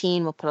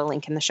 2018, we'll put a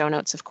link in the show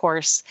notes, of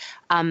course,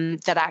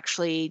 that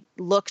actually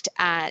looked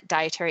at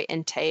dietary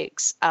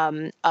intakes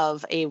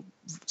of a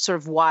sort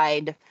of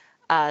wide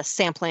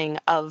sampling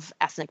of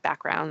ethnic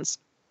backgrounds.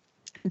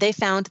 They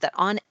found that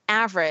on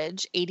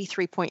average,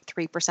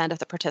 83.3% of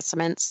the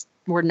participants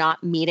were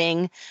not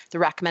meeting the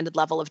recommended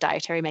level of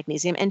dietary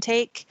magnesium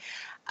intake.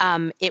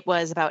 It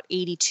was about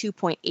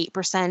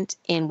 82.8%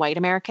 in white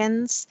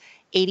Americans,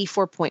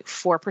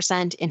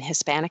 84.4% in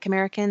Hispanic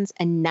Americans,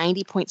 and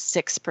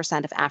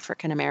 90.6% of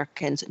African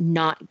Americans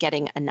not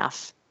getting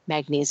enough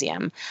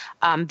magnesium.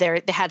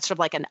 They had sort of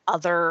like an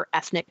other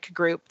ethnic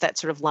group that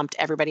sort of lumped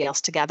everybody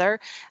else together.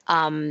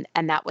 And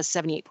that was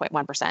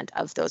 78.1%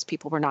 of those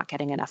people were not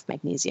getting enough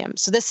magnesium.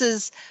 So this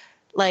is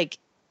like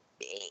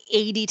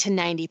 80 to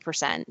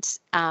 90%.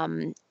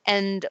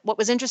 And what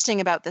was interesting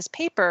about this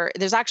paper,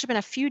 there's actually been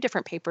a few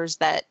different papers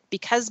that,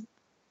 because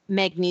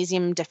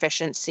magnesium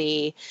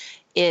deficiency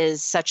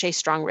is such a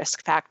strong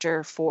risk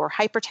factor for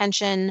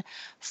hypertension,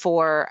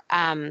 for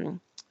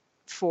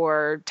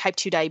type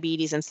 2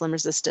 diabetes, insulin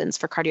resistance,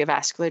 for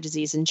cardiovascular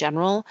disease in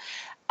general.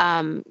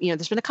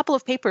 There's been a couple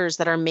of papers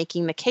that are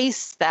making the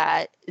case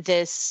that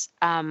this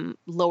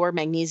lower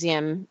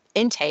magnesium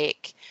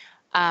intake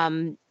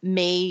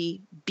may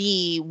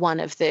be one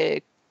of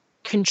the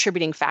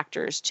contributing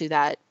factors to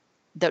the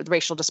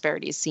racial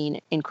disparities seen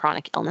in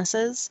chronic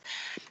illnesses.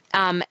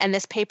 And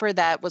this paper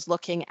that was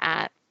looking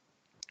at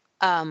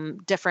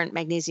different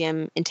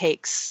magnesium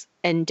intakes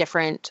and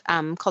different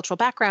cultural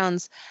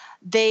backgrounds,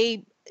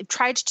 they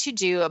tried to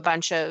do a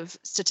bunch of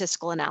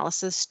statistical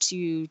analysis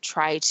to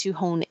try to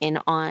hone in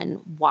on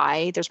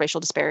why there's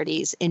racial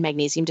disparities in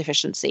magnesium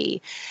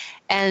deficiency.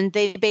 And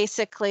they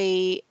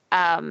basically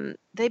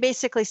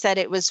said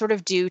it was sort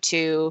of due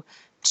to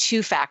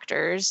two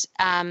factors.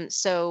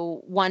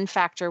 So one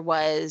factor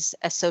was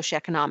a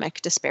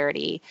socioeconomic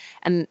disparity,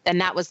 and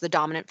that was the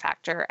dominant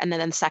factor. And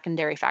then the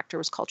secondary factor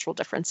was cultural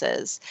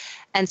differences.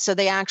 And so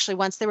they actually,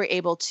 once they were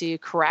able to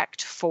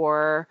correct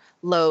for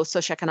low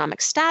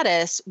socioeconomic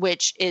status,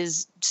 which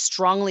is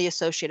strongly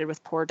associated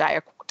with poor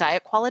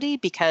diet quality,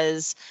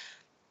 because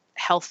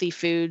healthy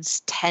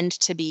foods tend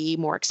to be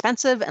more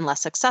expensive and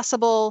less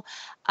accessible,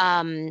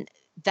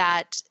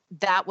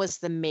 that was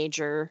the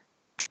major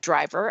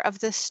driver of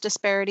this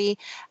disparity.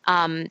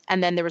 And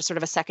then there was sort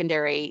of a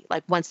secondary,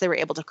 like once they were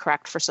able to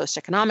correct for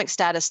socioeconomic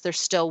status, there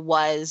still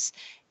was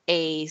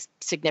a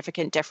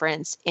significant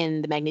difference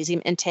in the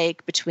magnesium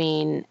intake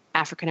between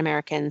African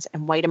Americans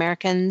and white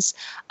Americans,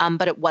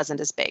 but it wasn't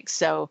as big.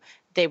 So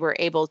they were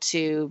able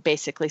to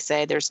basically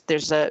say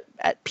there's a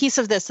piece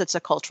of this that's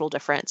a cultural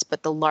difference,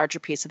 but the larger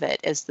piece of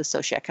it is the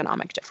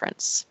socioeconomic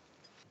difference.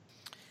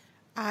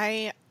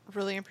 I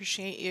really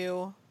appreciate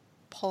you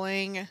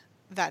pulling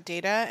that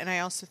data, and I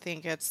also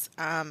think it's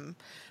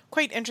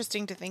quite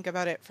interesting to think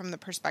about it from the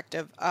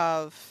perspective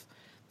of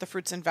the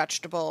fruits and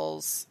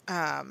vegetables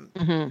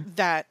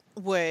that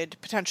would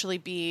potentially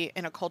be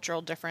in a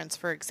cultural difference,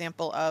 for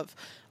example, of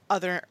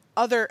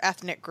other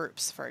ethnic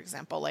groups, for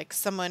example, like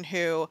someone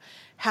who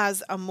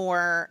has a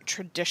more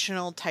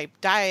traditional type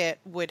diet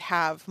would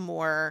have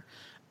more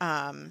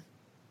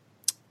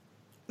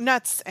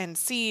nuts and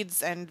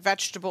seeds and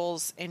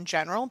vegetables in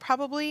general,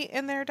 probably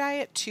in their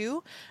diet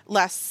too,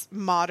 less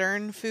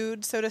modern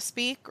food, so to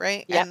speak.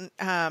 Right. Yep.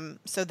 And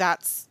so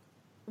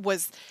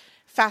was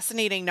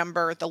fascinating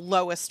number. The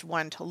lowest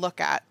one to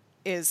look at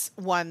is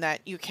one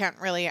that you can't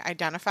really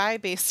identify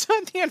based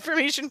on the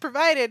information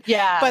provided,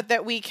 but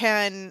that we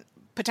can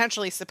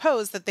potentially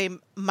suppose that they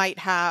might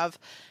have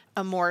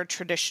a more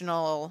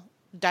traditional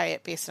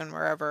diet based on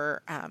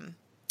wherever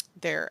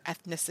their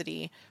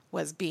ethnicity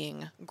was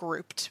being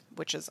grouped,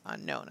 which is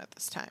unknown at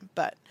this time.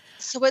 But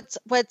so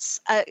what's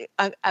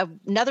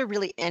another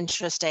really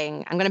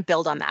interesting, I'm going to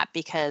build on that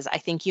because I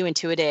think you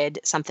intuited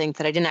something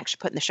that I didn't actually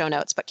put in the show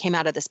notes, but came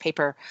out of this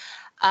paper,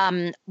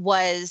 so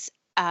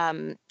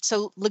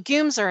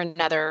legumes are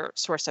another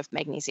source of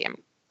magnesium.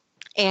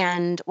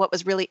 And what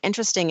was really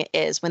interesting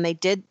is when they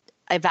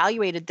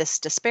evaluated this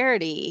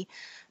disparity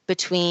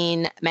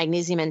between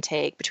magnesium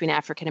intake between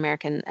African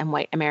American and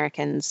white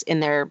Americans in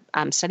their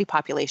study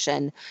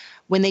population,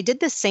 when they did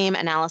the same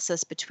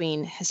analysis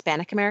between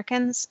Hispanic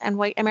Americans and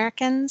white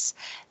Americans,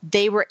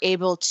 they were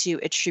able to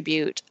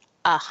attribute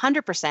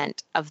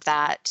 100% of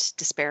that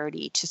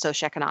disparity to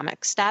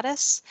socioeconomic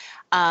status.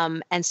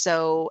 And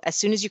so as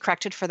soon as you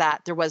corrected for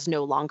that, there was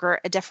no longer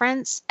a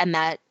difference. And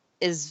that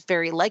is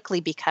very likely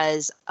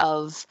because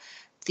of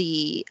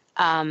the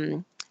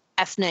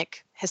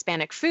ethnic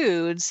Hispanic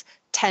foods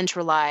tend to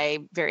rely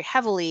very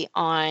heavily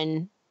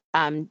on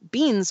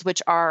beans,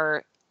 which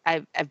are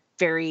a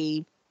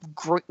very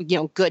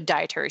good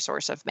dietary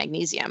source of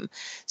magnesium.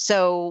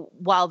 So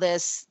while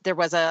there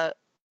was a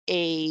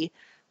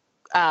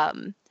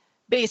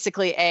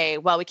basically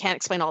well, we can't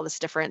explain all this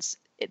difference.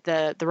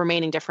 The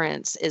remaining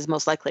difference is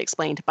most likely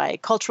explained by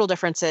cultural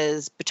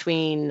differences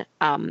between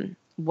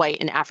white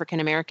and African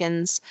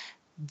Americans.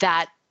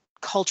 That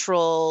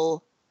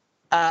cultural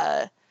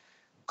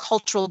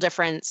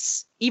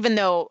difference, even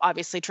though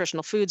obviously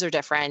traditional foods are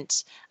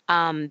different,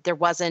 there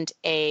wasn't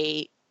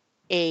a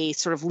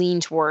sort of lean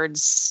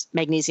towards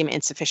magnesium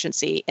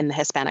insufficiency in the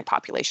Hispanic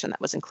population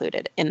that was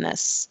included in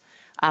this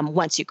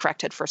once you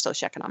corrected for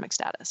socioeconomic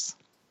status.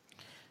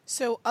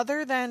 So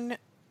other than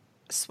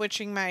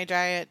switching my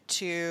diet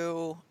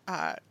to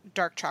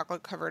dark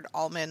chocolate covered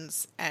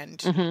almonds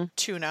and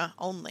tuna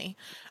only.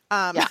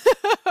 Yeah.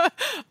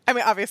 I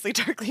mean, obviously,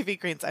 dark leafy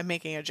greens. I'm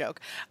making a joke.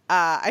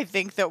 I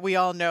think that we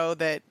all know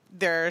that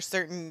there are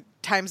certain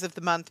times of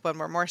the month when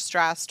we're more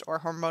stressed or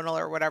hormonal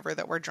or whatever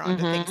that we're drawn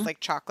to things like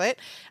chocolate.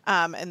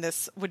 And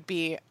this would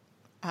be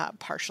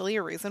partially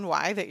a reason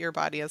why that your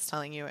body is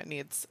telling you it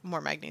needs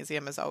more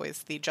magnesium is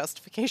always the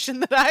justification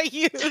that I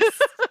use.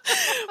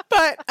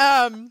 But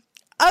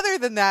other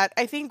than that,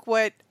 I think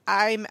what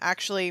I'm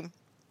actually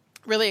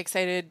really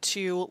excited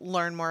to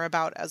learn more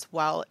about as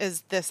well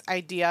is this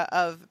idea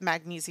of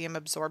magnesium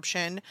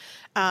absorption.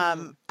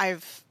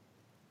 I've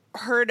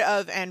heard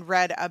of and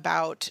read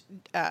about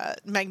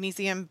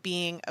magnesium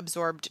being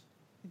absorbed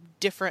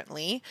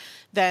differently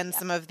than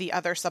some of the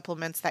other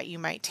supplements that you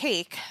might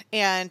take.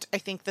 And I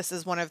think this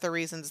is one of the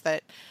reasons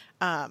that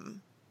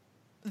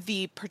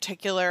the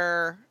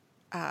particular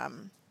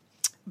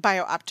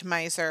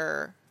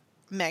BioOptimizer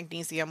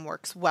magnesium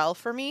works well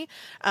for me.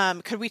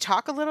 Could we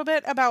talk a little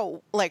bit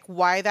about like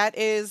why that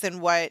is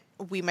and what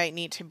we might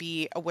need to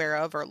be aware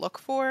of or look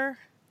for?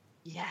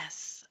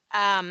 Yes.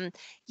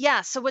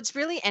 So what's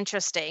really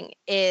interesting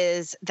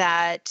is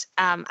that,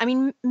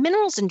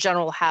 minerals in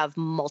general have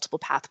multiple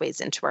pathways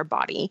into our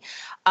body.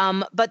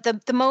 But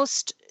the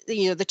most,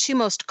 the two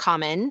most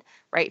common,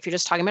 right, if you're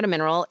just talking about a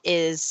mineral,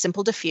 is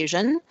simple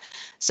diffusion.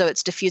 So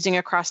it's diffusing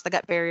across the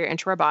gut barrier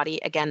into our body.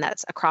 Again,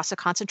 that's across a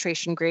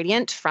concentration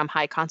gradient from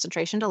high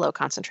concentration to low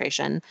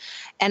concentration.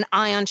 And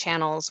ion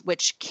channels,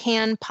 which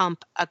can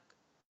pump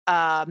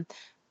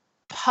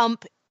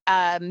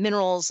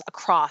minerals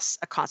across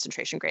a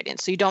concentration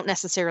gradient. So you don't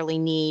necessarily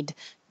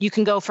you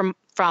can go from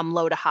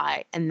low to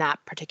high in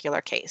that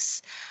particular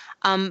case.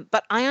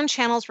 But ion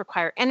channels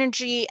require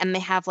energy, and they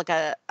have like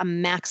a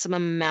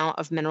maximum amount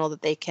of mineral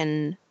that they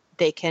can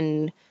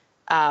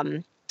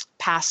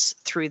pass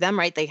through them,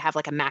 right? They have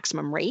like a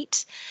maximum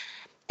rate.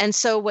 And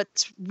so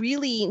what's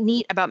really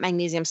neat about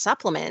magnesium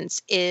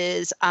supplements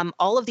is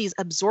all of these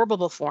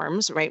absorbable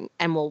forms, right?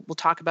 And we'll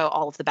talk about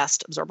all of the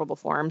best absorbable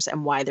forms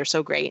and why they're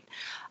so great.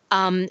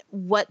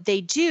 What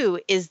they do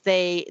is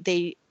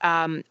they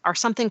are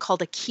something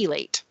called a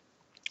chelate,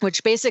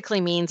 which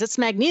basically means it's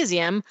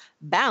magnesium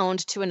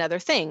bound to another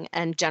thing.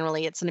 And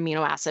generally it's an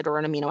amino acid or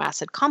an amino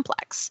acid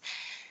complex.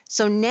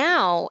 So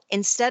now,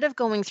 instead of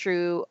going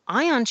through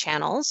ion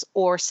channels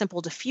or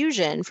simple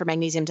diffusion for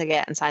magnesium to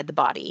get inside the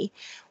body,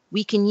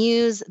 we can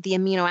use the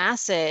amino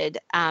acid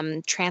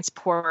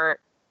transport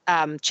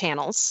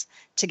channels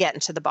to get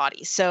into the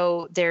body.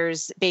 So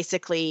there's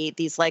basically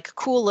these like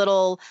cool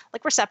little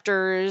like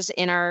receptors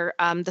in our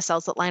the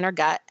cells that line our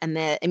gut, and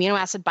the amino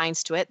acid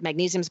binds to it.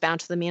 Magnesium's bound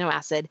to the amino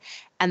acid,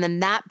 and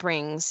then that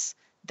brings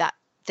that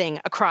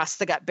thing across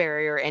the gut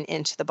barrier and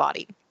into the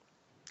body.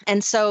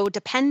 And so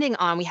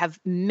we have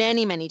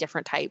many, many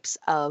different types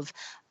of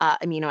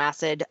amino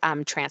acid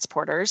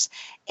transporters.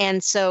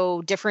 And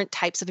so different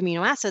types of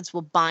amino acids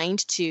will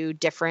bind to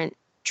different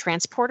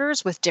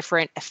transporters with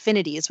different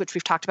affinities, which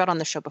we've talked about on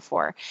the show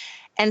before.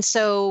 And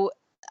so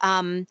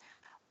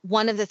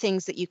one of the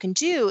things that you can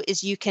do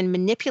is you can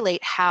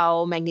manipulate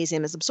how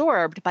magnesium is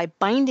absorbed by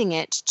binding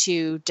it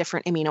to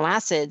different amino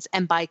acids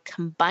and by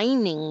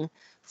combining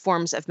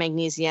forms of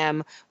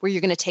magnesium where you're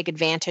going to take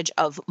advantage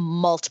of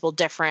multiple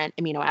different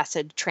amino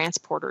acid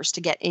transporters to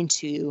get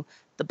into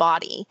the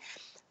body.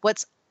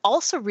 What's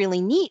also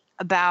really neat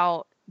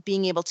about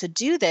being able to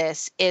do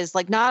this is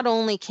like not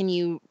only can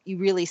you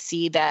really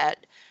see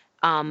that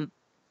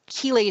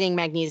chelating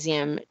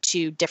magnesium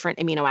to different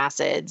amino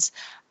acids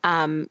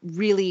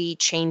really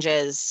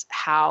changes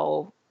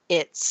how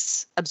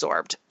it's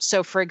absorbed.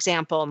 So for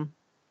example,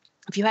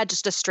 if you had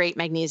just a straight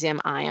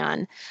magnesium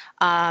ion,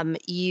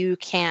 you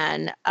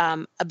can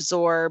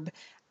absorb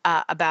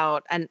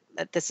about, and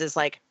this is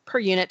like per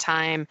unit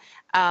time,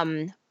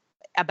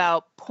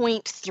 about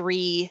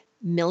 0.3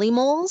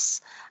 millimoles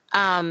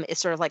is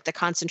sort of like the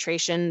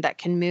concentration that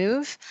can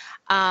move.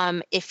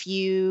 If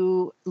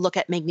you look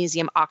at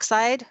magnesium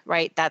oxide,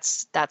 right,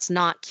 that's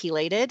not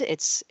chelated.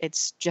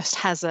 It's just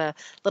has a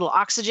little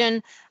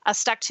oxygen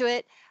stuck to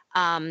it.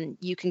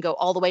 You can go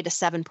all the way to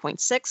 7.6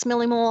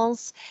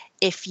 millimoles.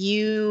 If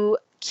you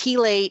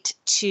chelate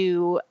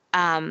to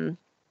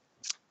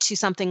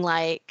something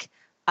like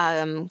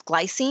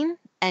glycine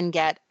and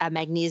get a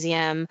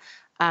magnesium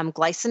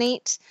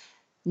glycinate,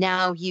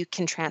 now you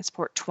can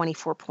transport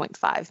 24.5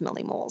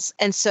 millimoles.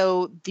 And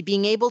so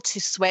being able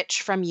to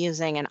switch from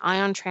using an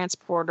ion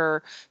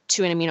transporter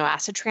to an amino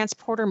acid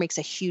transporter makes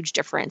a huge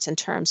difference in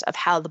terms of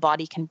how the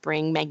body can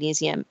bring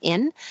magnesium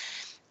in.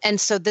 And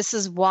so this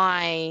is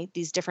why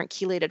these different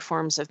chelated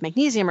forms of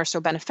magnesium are so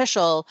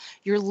beneficial.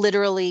 You're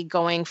literally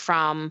going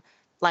from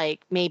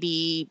like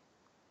maybe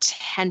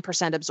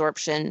 10%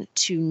 absorption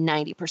to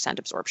 90%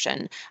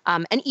 absorption.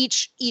 And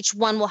each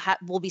one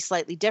will be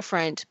slightly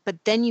different.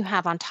 But then you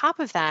have on top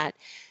of that,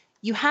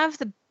 you have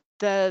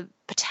the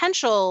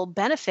potential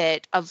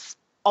benefit of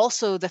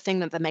also the thing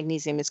that the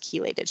magnesium is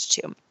chelated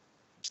to.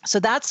 So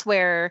that's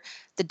where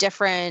the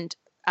different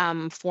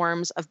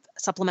forms of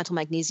supplemental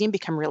magnesium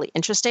become really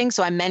interesting.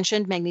 So I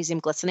mentioned magnesium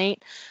glycinate,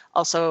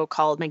 also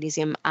called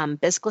magnesium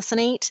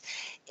bisglycinate.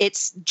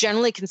 It's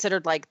generally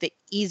considered like the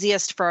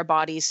easiest for our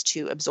bodies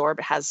to absorb.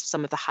 It has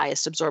some of the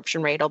highest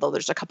absorption rate, although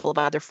there's a couple of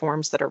other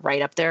forms that are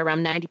right up there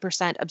around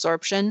 90%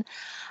 absorption.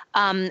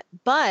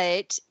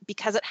 But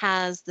because it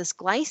has this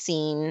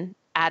glycine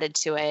added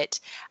to it,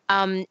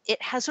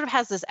 it has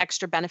this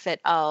extra benefit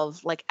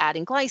of like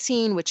adding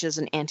glycine, which is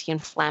an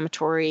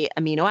anti-inflammatory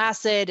amino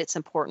acid. It's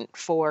important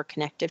for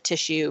connective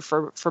tissue,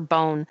 for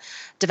bone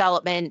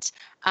development.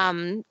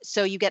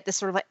 So you get this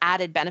sort of like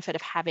added benefit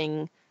of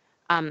having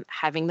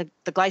the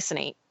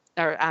glycinate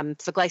or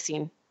the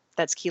glycine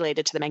that's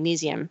chelated to the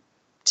magnesium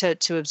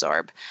to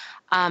absorb.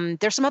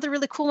 There's some other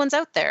really cool ones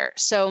out there.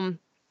 So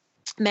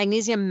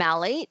magnesium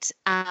malate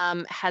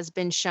has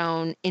been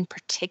shown in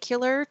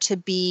particular to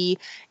be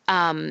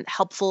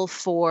helpful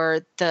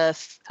for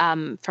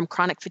from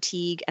chronic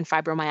fatigue and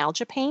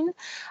fibromyalgia pain.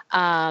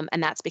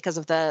 And that's because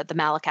of the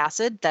malic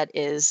acid that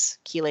is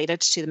chelated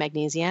to the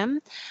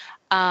magnesium.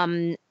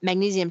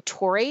 Magnesium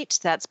taurate,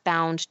 that's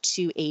bound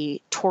to a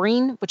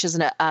taurine, which is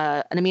an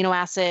amino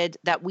acid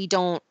that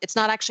it's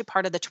not actually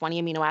part of the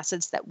 20 amino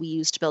acids that we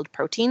use to build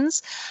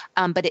proteins,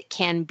 but it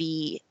can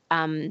be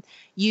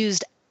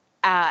used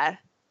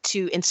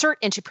to insert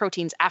into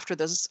proteins after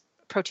those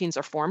proteins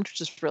are formed,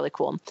 which is really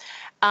cool.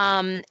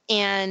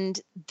 And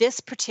this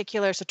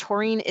particular, so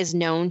taurine is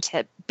known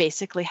to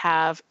basically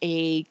have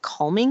a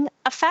calming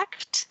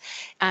effect.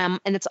 And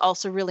it's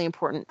also really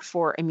important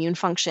for immune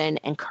function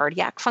and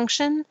cardiac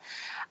function.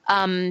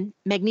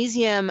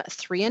 Magnesium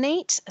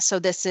threonate, so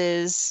this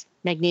is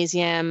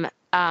magnesium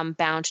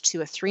bound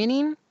to a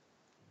threonine.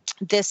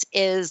 This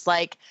is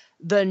like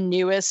the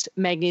newest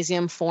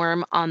magnesium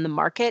form on the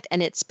market,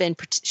 and it's been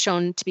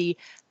shown to be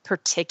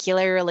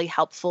particularly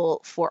helpful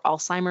for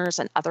Alzheimer's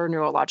and other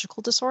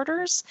neurological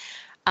disorders.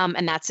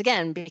 And that's,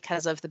 again,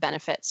 because of the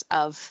benefits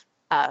of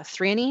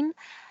threonine.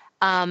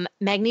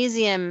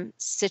 Magnesium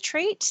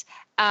citrate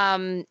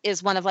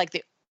is one of like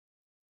the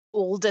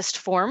oldest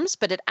forms,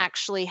 but it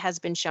actually has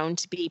been shown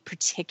to be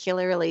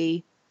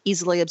particularly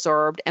easily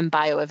absorbed and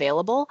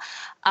bioavailable.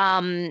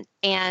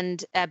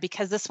 And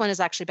because this one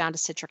is actually bound to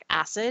citric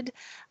acid,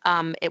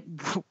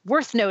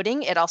 worth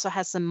noting, it also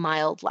has some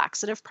mild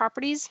laxative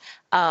properties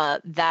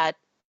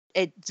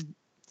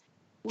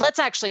Let's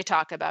actually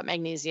talk about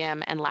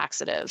magnesium and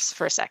laxatives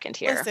for a second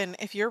here. Listen,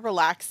 if you're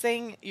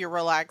relaxing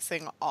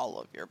all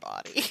of your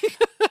body.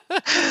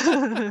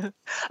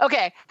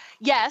 Okay.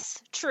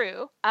 Yes,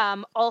 true.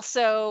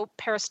 Also,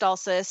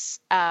 peristalsis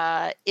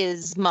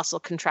is muscle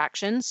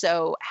contraction.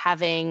 So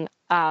having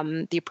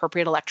the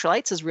appropriate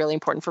electrolytes is really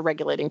important for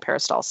regulating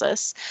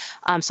peristalsis.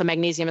 So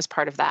magnesium is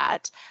part of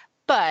that.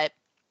 But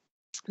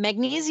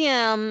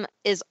magnesium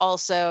is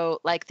also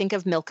like, think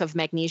of milk of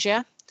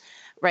magnesia,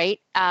 right?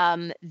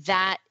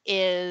 That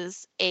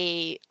is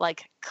a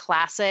like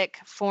classic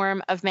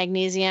form of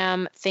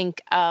magnesium.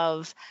 Think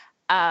of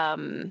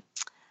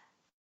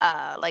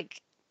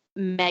like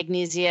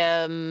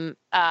magnesium.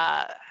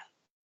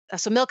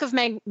 So milk of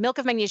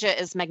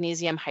magnesia is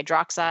magnesium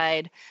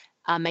hydroxide.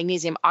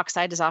 Magnesium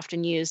oxide is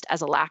often used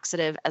as a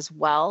laxative as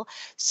well.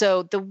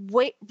 So the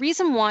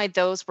reason why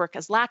those work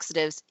as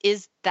laxatives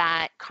is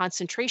that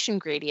concentration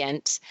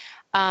gradient.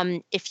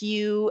 If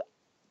you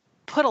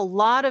put a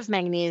lot of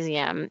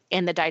magnesium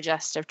in the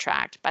digestive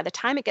tract, by the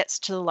time it gets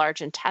to the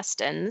large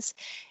intestines,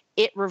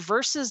 it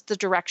reverses the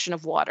direction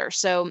of water.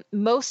 So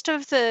most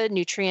of the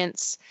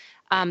nutrients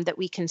that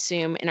we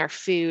consume in our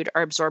food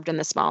are absorbed in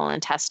the small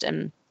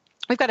intestine.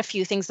 We've got a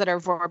few things that are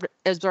absorbed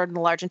in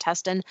the large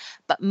intestine,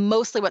 but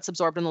mostly what's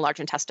absorbed in the large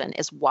intestine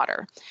is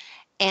water.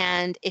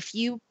 And if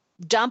you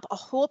dump a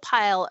whole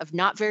pile of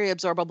not very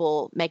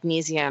absorbable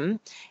magnesium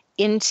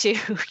into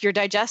your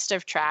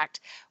digestive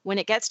tract, when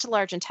it gets to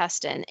large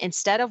intestine,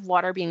 instead of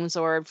water being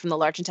absorbed from the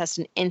large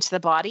intestine into the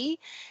body,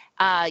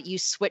 you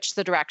switch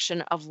the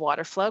direction of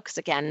water flow, because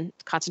again,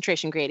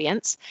 concentration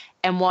gradients,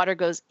 and water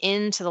goes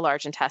into the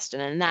large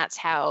intestine. And that's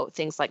how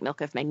things like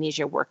milk of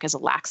magnesia work as a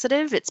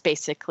laxative. It's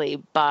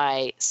basically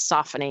by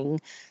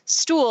softening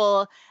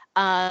stool,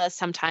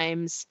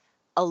 sometimes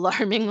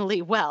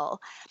alarmingly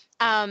well.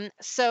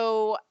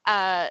 So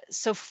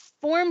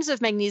forms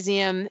of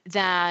magnesium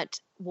that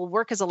will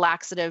work as a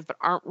laxative but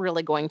aren't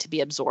really going to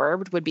be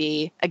absorbed would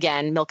be,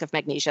 again, milk of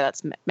magnesia,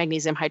 that's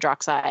magnesium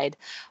hydroxide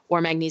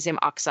or magnesium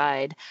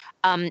oxide.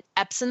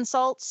 Epsom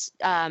salts,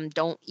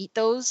 don't eat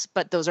those,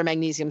 but those are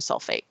magnesium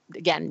sulfate.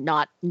 Again,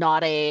 not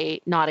a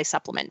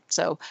supplement.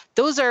 So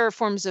those are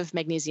forms of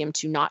magnesium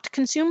to not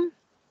consume.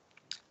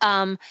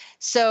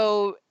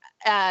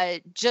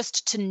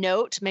 Just to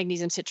note,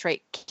 magnesium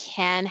citrate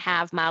can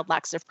have mild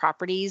laxative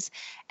properties.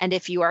 And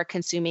if you are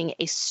consuming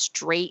a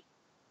straight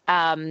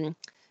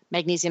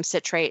magnesium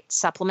citrate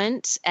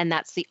supplement, and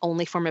that's the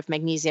only form of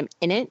magnesium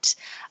in it,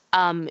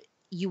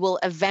 you will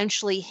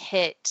eventually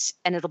hit,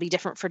 and it'll be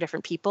different for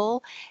different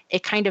people, a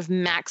kind of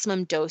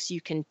maximum dose you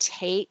can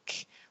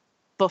take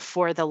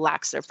before the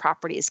laxative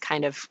properties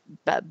kind of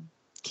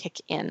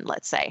kick in,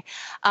 let's say.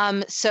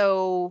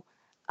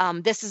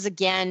 This is,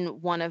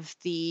 again, one of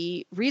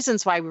the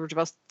reasons why we were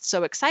both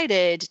so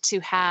excited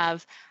to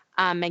have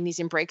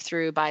Magnesium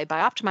Breakthrough by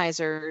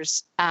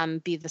Bioptimizers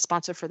be the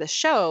sponsor for this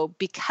show,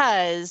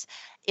 because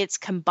it's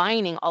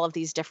combining all of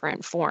these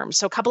different forms.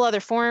 So a couple other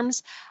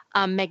forms,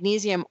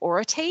 magnesium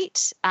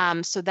orotate.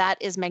 So that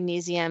is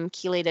magnesium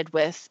chelated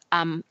with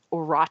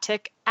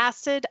orotic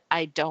acid.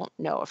 I don't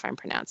know if I'm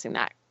pronouncing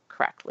that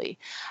correctly.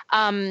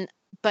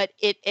 But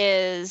it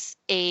is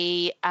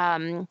a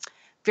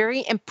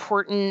very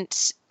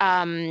important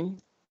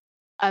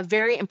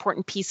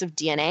piece of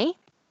DNA.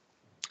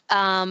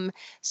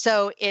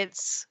 So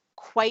it's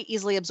quite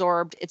easily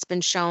absorbed. It's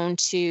been shown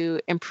to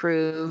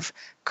improve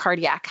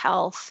cardiac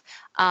health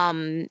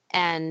and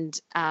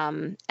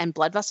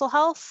blood vessel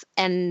health.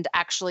 And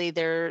actually,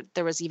 there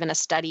was even a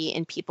study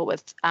in people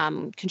with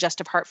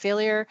congestive heart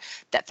failure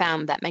that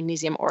found that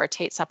magnesium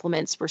orotate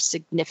supplements were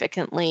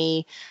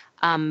significantly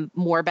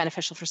more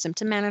beneficial for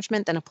symptom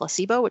management than a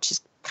placebo, which is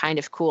kind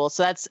of cool.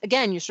 So that's,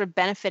 again, you're sort of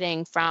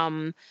benefiting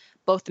from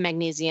both the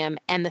magnesium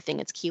and the thing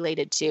it's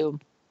chelated to.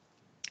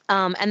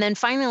 And then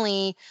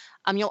finally,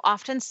 you'll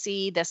often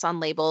see this on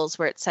labels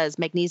where it says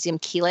magnesium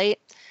chelate.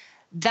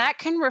 That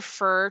can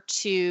refer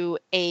to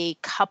a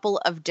couple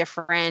of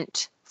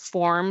different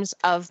forms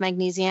of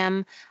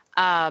magnesium.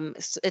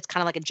 So it's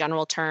kind of like a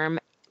general term.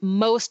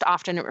 Most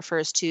often it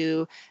refers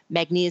to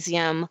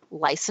magnesium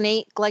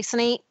lysine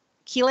glycinate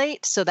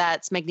chelate. So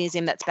that's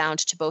magnesium that's bound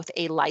to both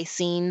a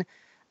lysine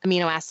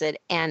amino acid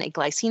and a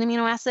glycine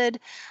amino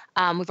acid.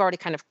 We've already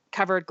kind of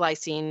covered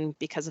glycine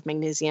because of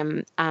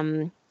magnesium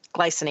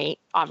glycinate,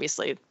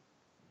 obviously,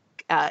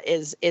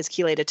 is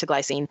chelated to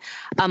glycine.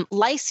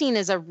 Lysine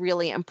is a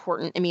really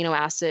important amino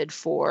acid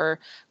for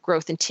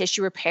growth and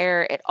tissue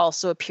repair. It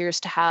also appears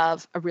to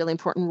have a really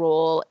important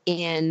role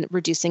in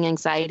reducing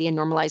anxiety and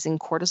normalizing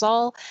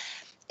cortisol.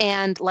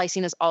 And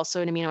lysine is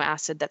also an amino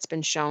acid that's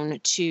been shown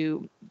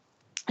to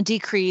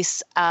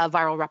decrease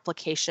viral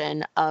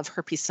replication of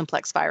herpes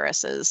simplex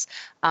viruses.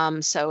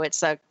 So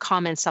it's a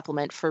common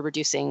supplement for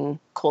reducing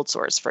cold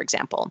sores, for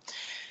example.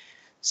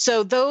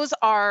 So those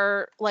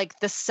are like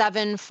the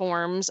 7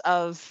 forms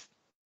of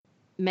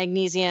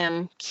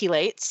magnesium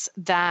chelates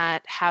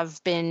that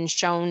have been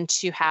shown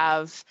to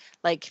have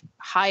like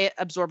high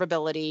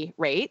absorbability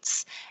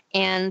rates.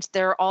 And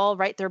they're all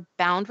right. They're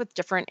bound with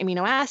different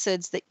amino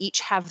acids that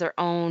each have their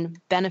own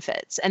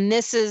benefits. And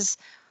this is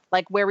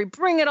like where we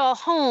bring it all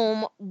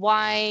home,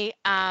 why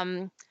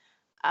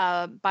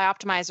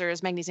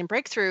Bioptimizer's Magnesium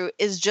Breakthrough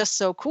is just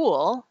so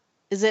cool,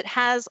 is it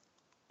has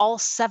all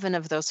 7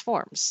 of those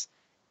forms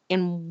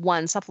in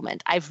one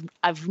supplement.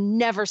 I've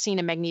never seen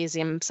a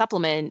magnesium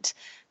supplement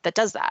that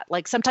does that.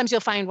 Like sometimes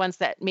you'll find ones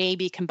that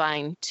maybe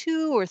combine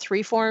 2 or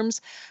 3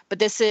 forms, but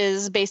this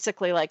is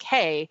basically like,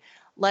 hey,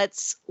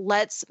 let's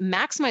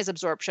maximize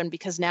absorption,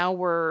 because now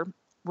we're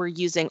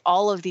using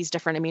all of these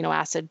different amino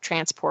acid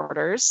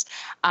transporters.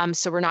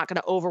 So we're not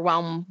going to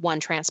overwhelm one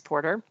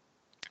transporter,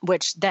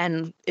 which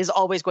then is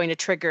always going to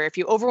trigger. If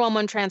you overwhelm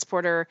one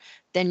transporter,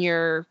 then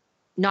you're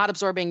not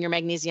absorbing your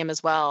magnesium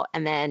as well.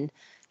 And then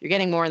you're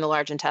getting more in the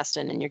large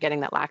intestine and you're getting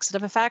that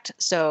laxative effect.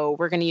 So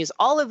we're going to use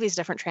all of these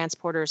different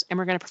transporters, and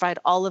we're going to provide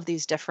all of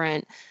these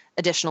different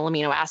additional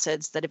amino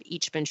acids that have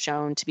each been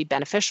shown to be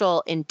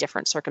beneficial in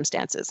different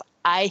circumstances.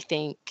 I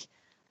think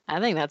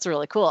that's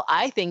really cool.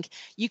 I think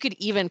you could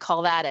even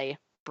call that a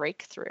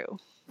breakthrough.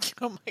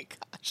 Oh my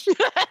gosh.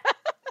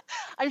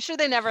 I'm sure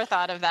they never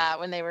thought of that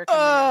when they were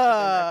coming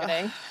up with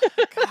their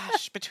marketing.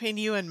 Gosh, between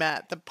you and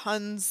Matt, the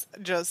puns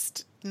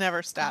just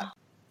never stop.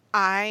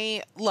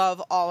 I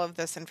love all of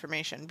this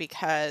information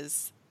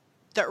because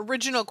the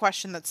original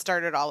question that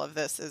started all of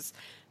this is,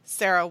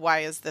 Sarah, why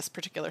is this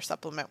particular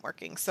supplement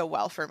working so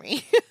well for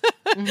me?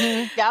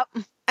 Mm-hmm.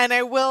 Yep. And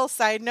I will,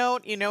 side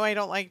note, I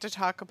don't like to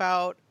talk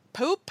about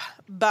poop,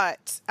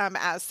 but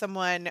as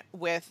someone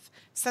with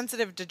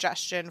sensitive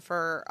digestion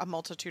for a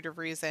multitude of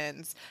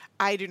reasons,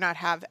 I do not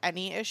have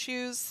any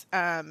issues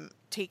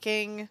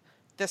taking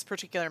this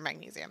particular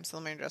magnesium. So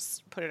let me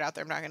just put it out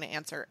there. I'm not going to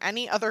answer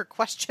any other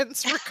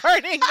questions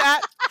regarding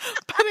that,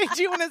 but I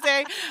do want to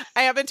say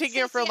I have been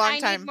taking it for a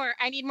long time.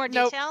 I need more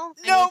Nope. detail.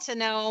 I Nope. need to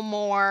know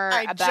more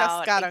I just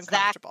about got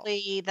uncomfortable.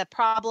 exactly the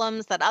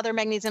problems that other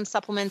magnesium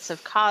supplements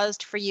have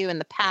caused for you in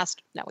the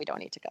past. No, we don't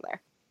need to go there.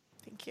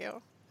 Thank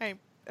you. I'm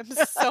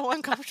so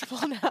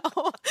uncomfortable now.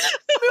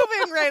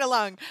 Moving right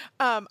along.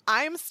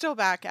 I'm still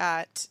back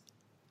at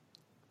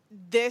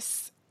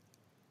this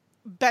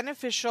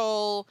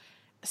beneficial,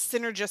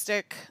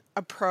 synergistic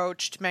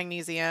approach to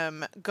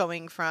magnesium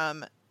going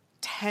from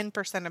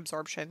 10%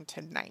 absorption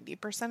to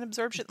 90%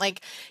 absorption. Like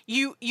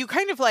you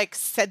kind of like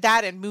said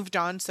that and moved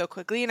on so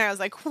quickly. And I was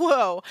like,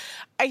 whoa,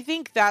 I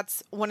think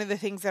that's one of the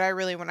things that I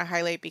really want to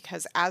highlight,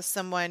 because as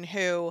someone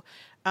who,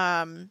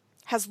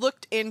 has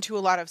looked into a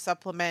lot of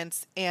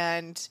supplements,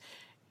 and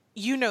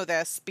you know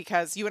this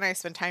because you and I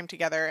spend time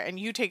together, and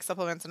you take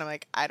supplements and I'm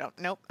like,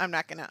 nope, I'm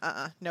not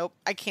gonna, nope,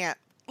 I can't.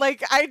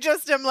 Like, I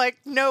just am like,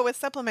 no with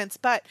supplements.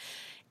 But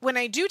when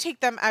I do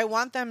take them, I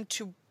want them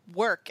to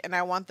work and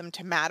I want them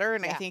to matter.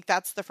 And I think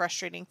that's the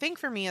frustrating thing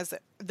for me, is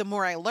that the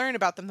more I learn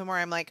about them, the more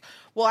I'm like,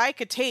 well, I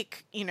could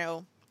take,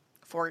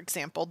 for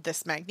example,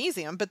 this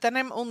magnesium, but then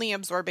I'm only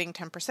absorbing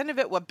 10% of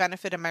it. What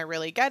benefit am I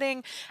really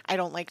getting? I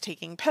don't like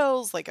taking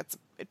pills. Like it's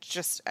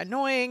just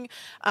annoying.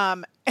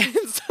 And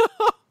so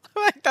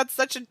like, that's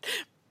such a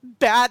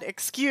bad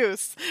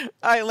excuse.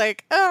 I'm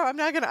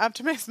not going to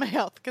optimize my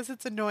health because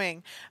it's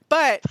annoying.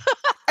 But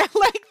I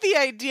like the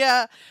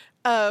idea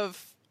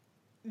of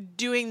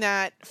doing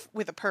that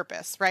with a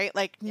purpose, right?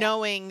 Like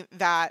knowing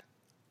that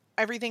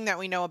everything that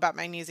we know about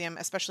magnesium,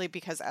 especially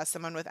because as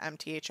someone with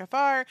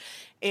MTHFR,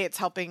 it's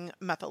helping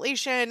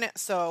methylation.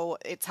 So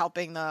it's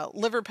helping the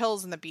liver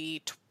pills and the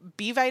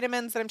B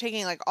vitamins that I'm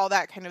taking, like all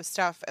that kind of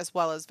stuff, as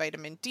well as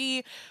vitamin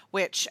D,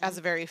 which as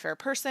a very fair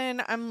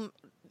person, I'm,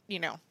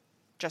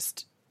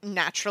 just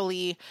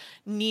naturally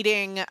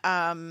needing,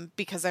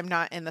 because I'm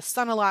not in the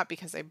sun a lot,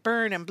 because I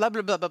burn and blah,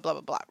 blah, blah, blah, blah,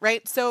 blah, blah.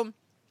 Right. So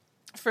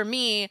for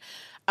me,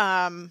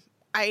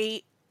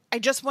 I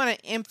just want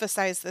to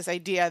emphasize this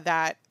idea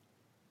that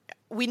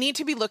we need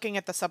to be looking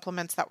at the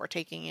supplements that we're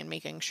taking and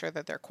making sure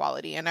that they're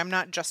quality. And I'm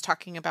not just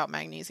talking about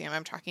magnesium.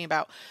 I'm talking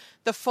about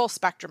the full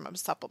spectrum of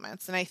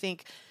supplements. And I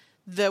think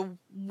the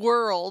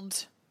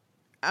world,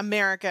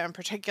 America in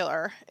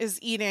particular, is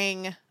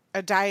eating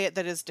a diet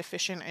that is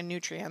deficient in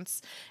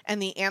nutrients.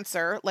 And the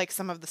answer, like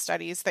some of the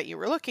studies that you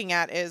were looking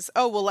at, is,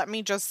 oh, well, let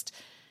me just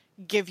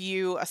give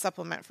you a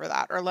supplement for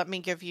that, or let me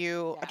give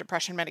you a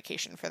depression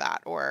medication for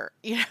that, or,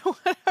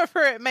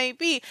 whatever it may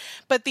be.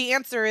 But the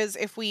answer is,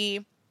 if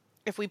we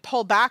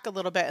pull back a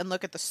little bit and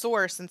look at the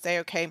source and say,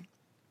 okay,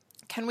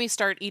 can we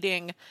start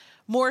eating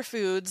more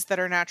foods that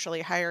are naturally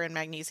higher in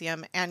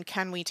magnesium? And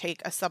can we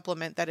take a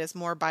supplement that is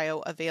more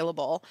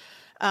bioavailable?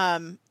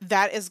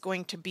 That is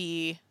going to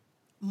be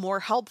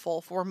more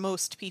helpful for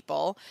most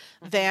people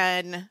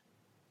than,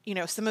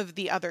 some of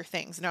the other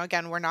things. Now,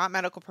 again, we're not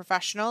medical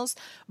professionals,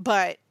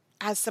 but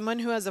as someone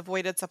who has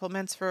avoided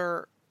supplements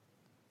for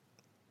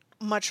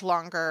much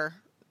longer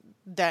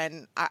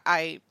than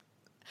I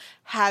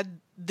had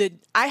the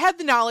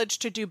knowledge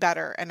to do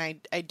better, and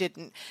I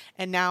didn't.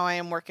 And now I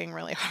am working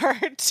really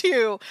hard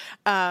to,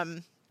 now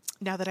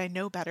that I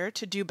know better,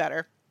 to do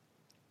better.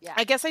 Yeah.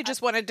 I guess I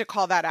just wanted to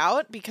call that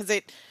out because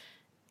it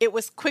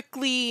was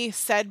quickly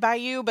said by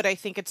you, but I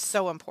think it's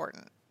so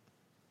important.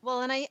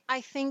 Well, and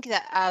I think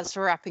that as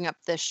we're wrapping up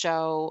this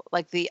show,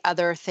 like the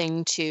other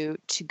thing to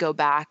go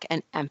back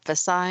and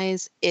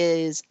emphasize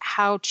is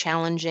how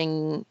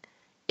challenging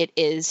it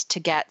is to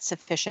get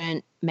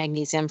sufficient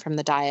magnesium from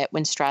the diet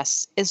when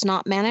stress is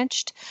not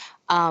managed.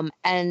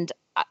 And,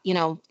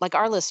 like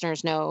our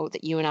listeners know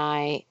that you and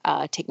I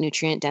take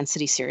nutrient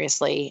density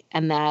seriously,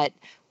 and that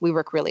we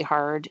work really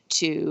hard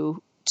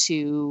to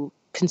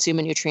consume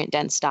a nutrient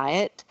dense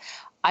diet.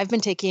 I've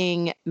been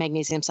taking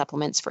magnesium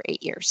supplements for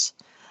 8 years.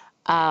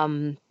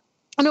 And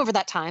over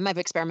that time, I've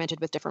experimented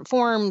with different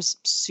forms,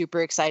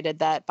 super excited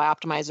that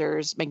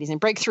Bioptimizer's Magnesium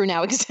Breakthrough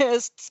now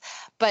exists.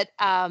 But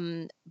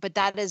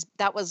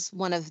that was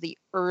one of the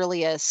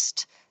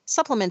earliest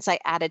supplements I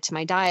added to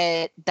my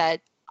diet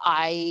that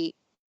I,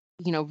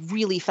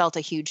 really felt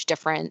a huge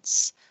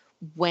difference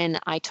when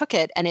I took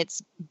it. And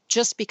it's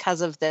just because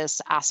of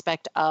this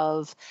aspect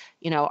of,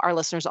 our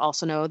listeners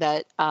also know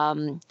that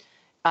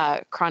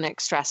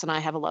chronic stress and I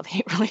have a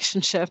love-hate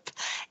relationship.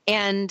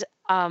 And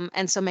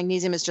so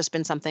magnesium has just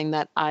been something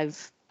that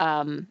I've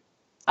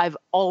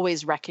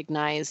always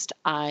recognized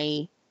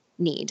I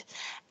need.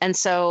 And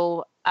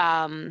so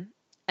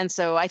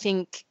I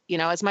think,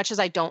 as much as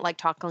I don't like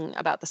talking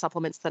about the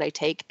supplements that I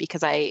take,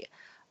 because I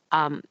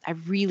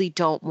really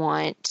don't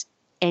want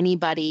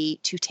anybody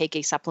to take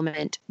a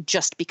supplement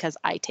just because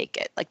I take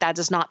it. Like, that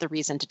is not the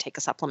reason to take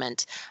a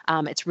supplement.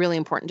 It's really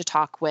important to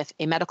talk with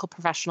a medical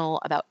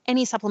professional about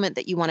any supplement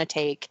that you want to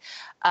take,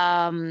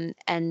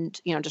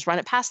 and, just run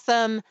it past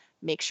them.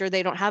 Make sure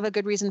they don't have a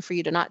good reason for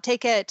you to not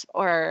take it,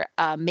 or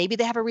maybe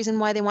they have a reason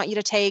why they want you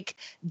to take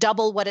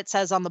double what it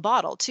says on the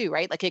bottle too,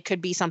 right? Like, it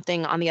could be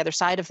something on the other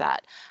side of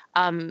that.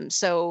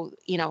 So,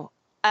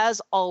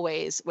 as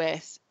always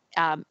with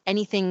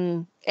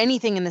anything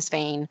in this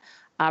vein,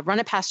 run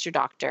it past your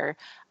doctor.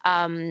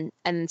 And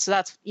so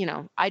that's,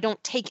 I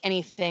don't take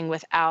anything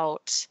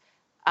without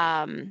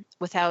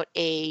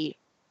a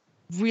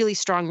really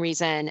strong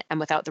reason and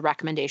without the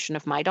recommendation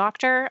of my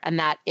doctor. And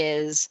that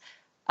is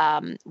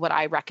what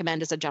I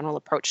recommend as a general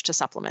approach to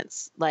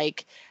supplements.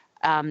 Like,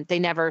 they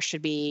never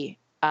should be,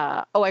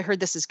 oh, I heard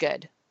this is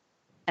good,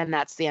 and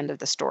that's the end of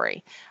the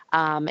story.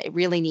 It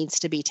really needs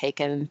to be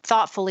taken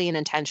thoughtfully and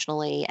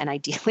intentionally, and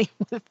ideally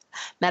with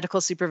medical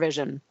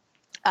supervision.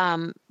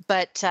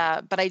 But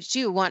I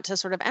do want to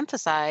sort of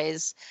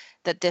emphasize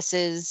that this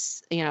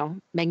is,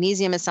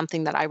 magnesium is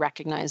something that I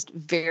recognized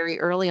very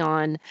early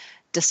on,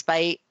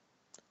 despite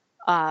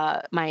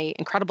my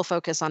incredible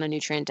focus on a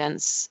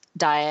nutrient-dense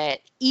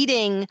diet,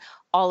 eating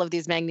all of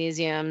these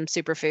magnesium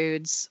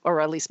superfoods, or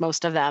at least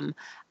most of them,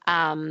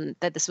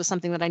 that this was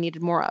something that I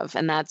needed more of.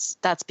 And that's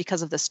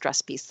because of the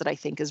stress piece that I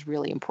think is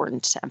really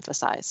important to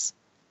emphasize.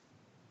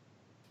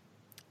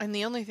 And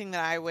the only thing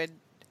that I would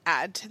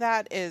add to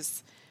that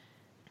is,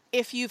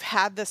 if you've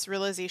had this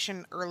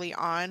realization early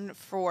on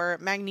for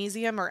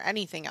magnesium or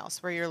anything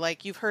else, where you're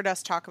like, you've heard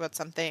us talk about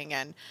something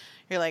and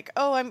you're like,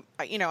 oh, I'm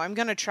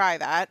going to try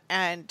that,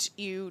 and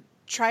you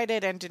tried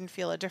it and didn't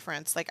feel a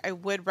difference, like, I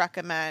would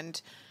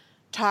recommend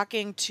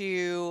talking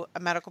to a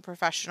medical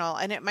professional.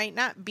 And it might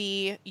not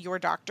be your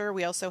doctor.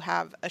 We also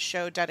have a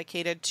show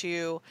dedicated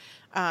to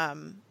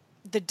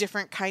the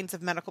different kinds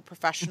of medical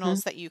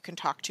professionals that you can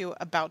talk to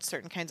about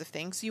certain kinds of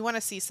things. You want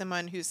to see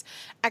someone whose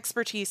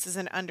expertise is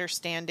in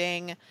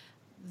understanding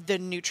the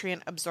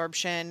nutrient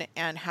absorption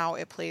and how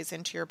it plays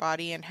into your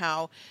body, and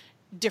how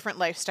different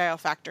lifestyle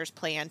factors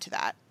play into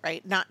that,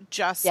 right? Not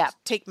just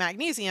take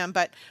magnesium,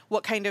 but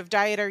what kind of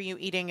diet are you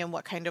eating and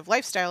what kind of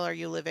lifestyle are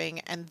you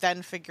living, and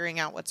then figuring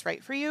out what's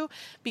right for you.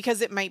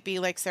 Because it might be,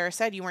 like Sarah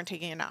said, you weren't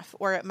taking enough,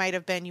 or it might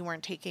have been you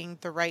weren't taking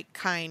the right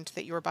kind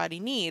that your body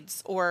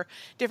needs, or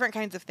different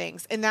kinds of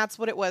things. And that's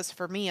what it was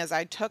for me, as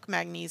I took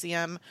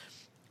magnesium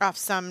off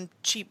some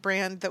cheap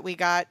brand that we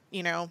got,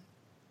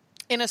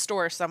 in a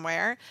store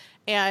somewhere,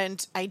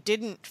 and I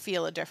didn't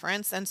feel a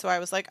difference. And so I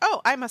was like,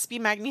 oh, I must be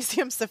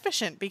magnesium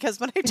sufficient, because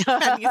when I took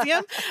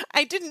magnesium,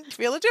 I didn't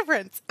feel a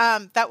difference.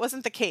 That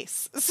wasn't the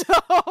case.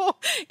 So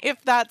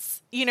if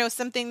that's,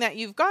 something that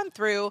you've gone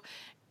through,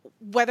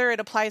 whether it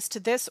applies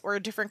to this or a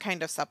different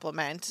kind of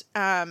supplement,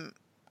 I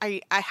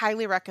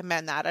highly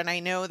recommend that. And I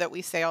know that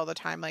we say all the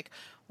time, like,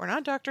 we're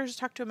not doctors,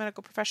 talk to a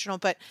medical professional,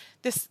 but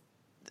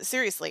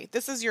seriously,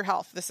 this is your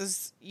health. This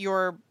is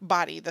your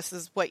body. This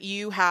is what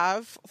you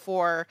have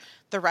for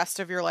the rest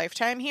of your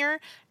lifetime here.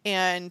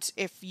 And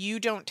if you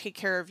don't take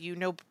care of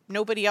you,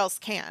 nobody else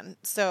can.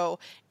 So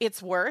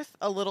it's worth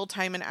a little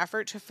time and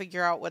effort to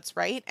figure out what's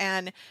right.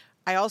 And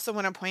I also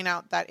want to point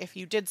out that if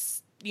you did,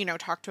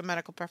 talk to a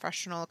medical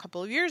professional a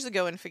couple of years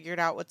ago and figured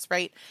out what's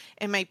right,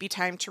 it might be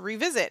time to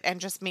revisit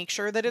and just make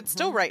sure that it's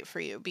still right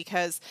for you,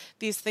 because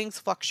these things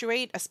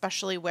fluctuate,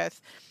 especially with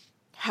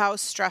how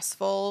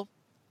stressful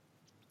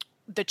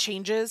the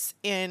changes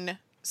in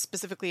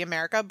specifically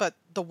America, but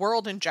the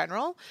world in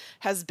general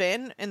has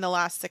been in the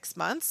last 6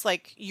 months.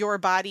 Like, your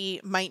body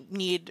might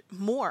need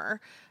more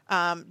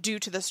due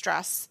to the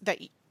stress that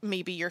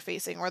maybe you're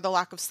facing, or the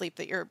lack of sleep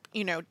that you're,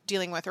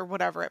 dealing with, or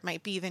whatever it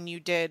might be, than you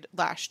did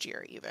last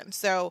year even.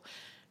 So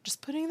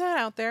just putting that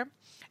out there.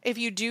 If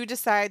you do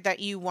decide that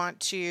you want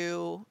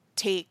to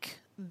take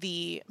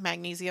the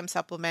magnesium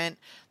supplement,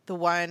 the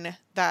one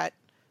that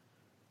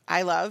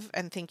I love,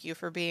 and thank you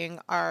for being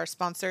our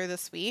sponsor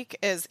this week,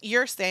 is,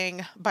 you're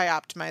saying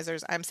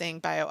Bioptimizers, I'm saying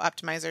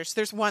Bio-Optimizers.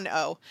 There's one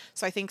O,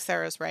 so I think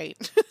Sarah's right.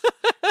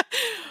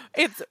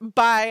 It's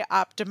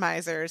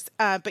Bioptimizers,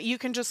 but you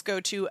can just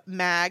go to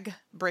Mag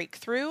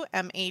Breakthrough,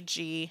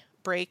 M-A-G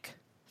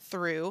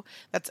Breakthrough,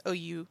 that's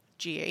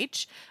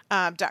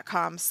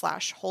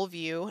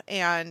OUGH.com/WholeView,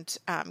 and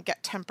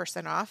get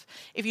 10% off.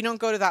 If you don't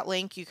go to that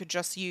link, you could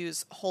just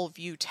use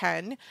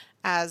WholeView10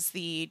 as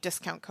the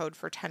discount code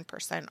for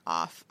 10%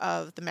 off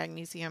of the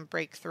Magnesium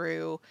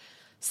Breakthrough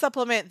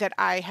supplement that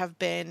I have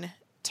been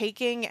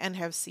taking and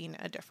have seen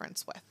a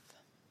difference with.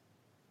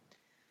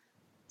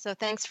 So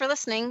thanks for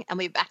listening, and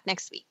we'll be back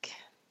next week.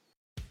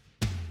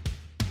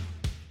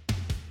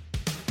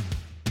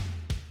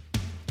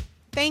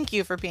 Thank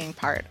you for being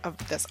part of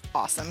this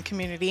awesome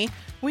community.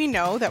 We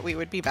know that we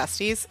would be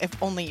besties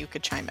if only you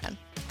could chime in.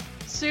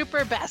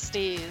 Super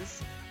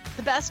besties.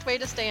 The best way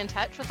to stay in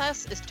touch with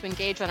us is to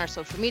engage on our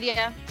social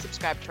media,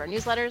 subscribe to our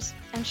newsletters,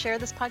 and share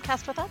this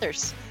podcast with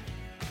others.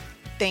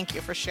 Thank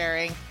you for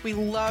sharing. We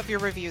love your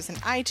reviews in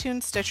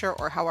iTunes, Stitcher,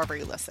 or however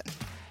you listen.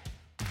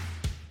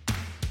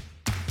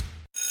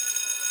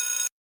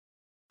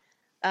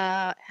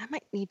 I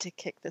might need to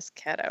kick this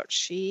cat out.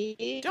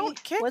 She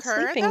Don't kick was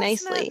her. sleeping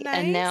That's nicely, not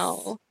and nice.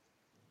 now,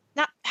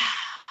 not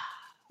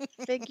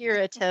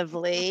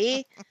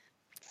figuratively.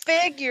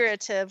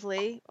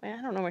 Figuratively.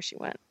 I don't know where she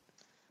went.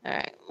 All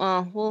right.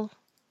 Well,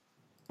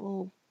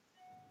 we'll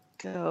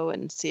go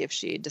and see if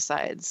she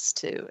decides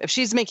to. If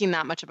she's making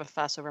that much of a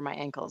fuss over my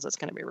ankles, it's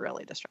going to be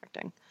really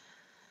distracting.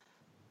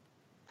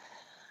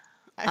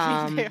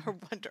 I mean, they are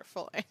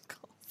wonderful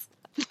ankles.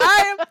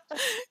 I am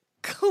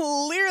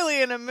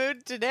clearly in a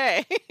mood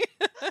today.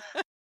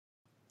 If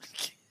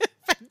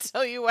I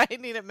tell you why I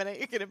need a minute,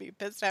 you're going to be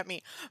pissed at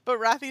me. But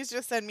Rothy's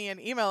just sent me an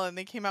email and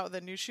they came out with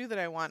a new shoe that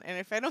I want. And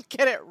if I don't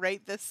get it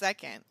right this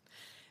second,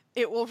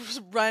 it will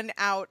run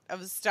out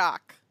of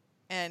stock.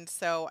 And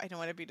so I don't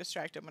want to be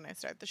distracted when I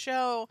start the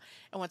show.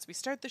 And once we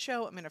start the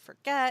show, I'm going to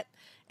forget.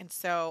 And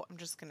so I'm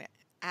just going to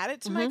add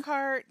it to my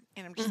cart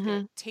and I'm just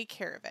going to take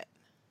care of it.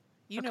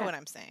 You know what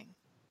I'm saying.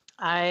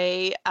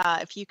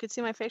 If you could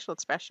see my facial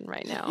expression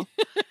right now,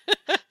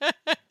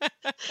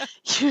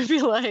 you'd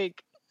be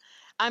like,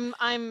 I'm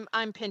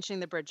pinching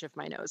the bridge of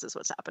my nose is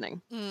what's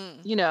happening.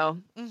 You know,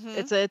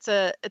 it's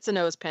a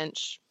nose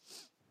pinch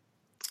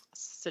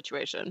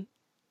situation.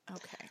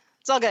 Okay.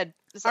 It's all good.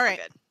 It's all right.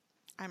 Good.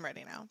 I'm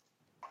ready now.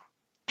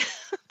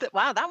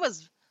 Wow, that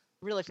was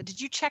really fun. Did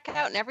you check it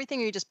out and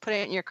everything, or you just put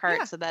it in your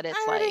cart so that it's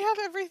I already have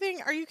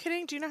everything. Are you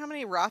kidding? Do you know how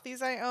many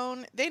Rothys I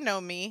own? They know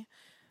me.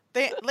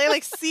 They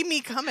like see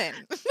me coming.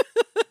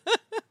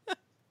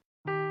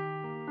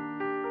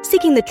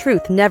 Seeking the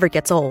truth never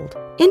gets old.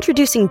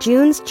 Introducing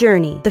June's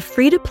Journey, the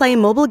free-to-play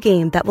mobile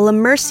game that will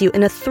immerse you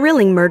in a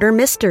thrilling murder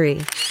mystery.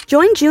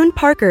 Join June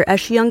Parker as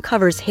she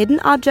uncovers hidden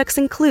objects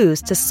and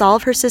clues to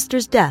solve her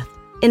sister's death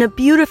in a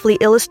beautifully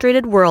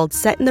illustrated world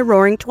set in the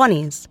Roaring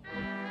 '20s.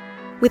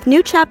 With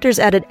new chapters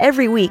added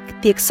every week,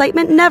 the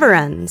excitement never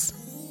ends.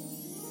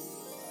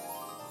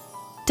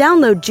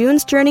 Download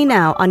June's Journey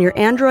now on your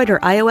Android or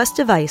iOS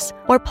device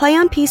or play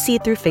on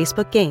PC through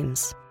Facebook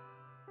Games.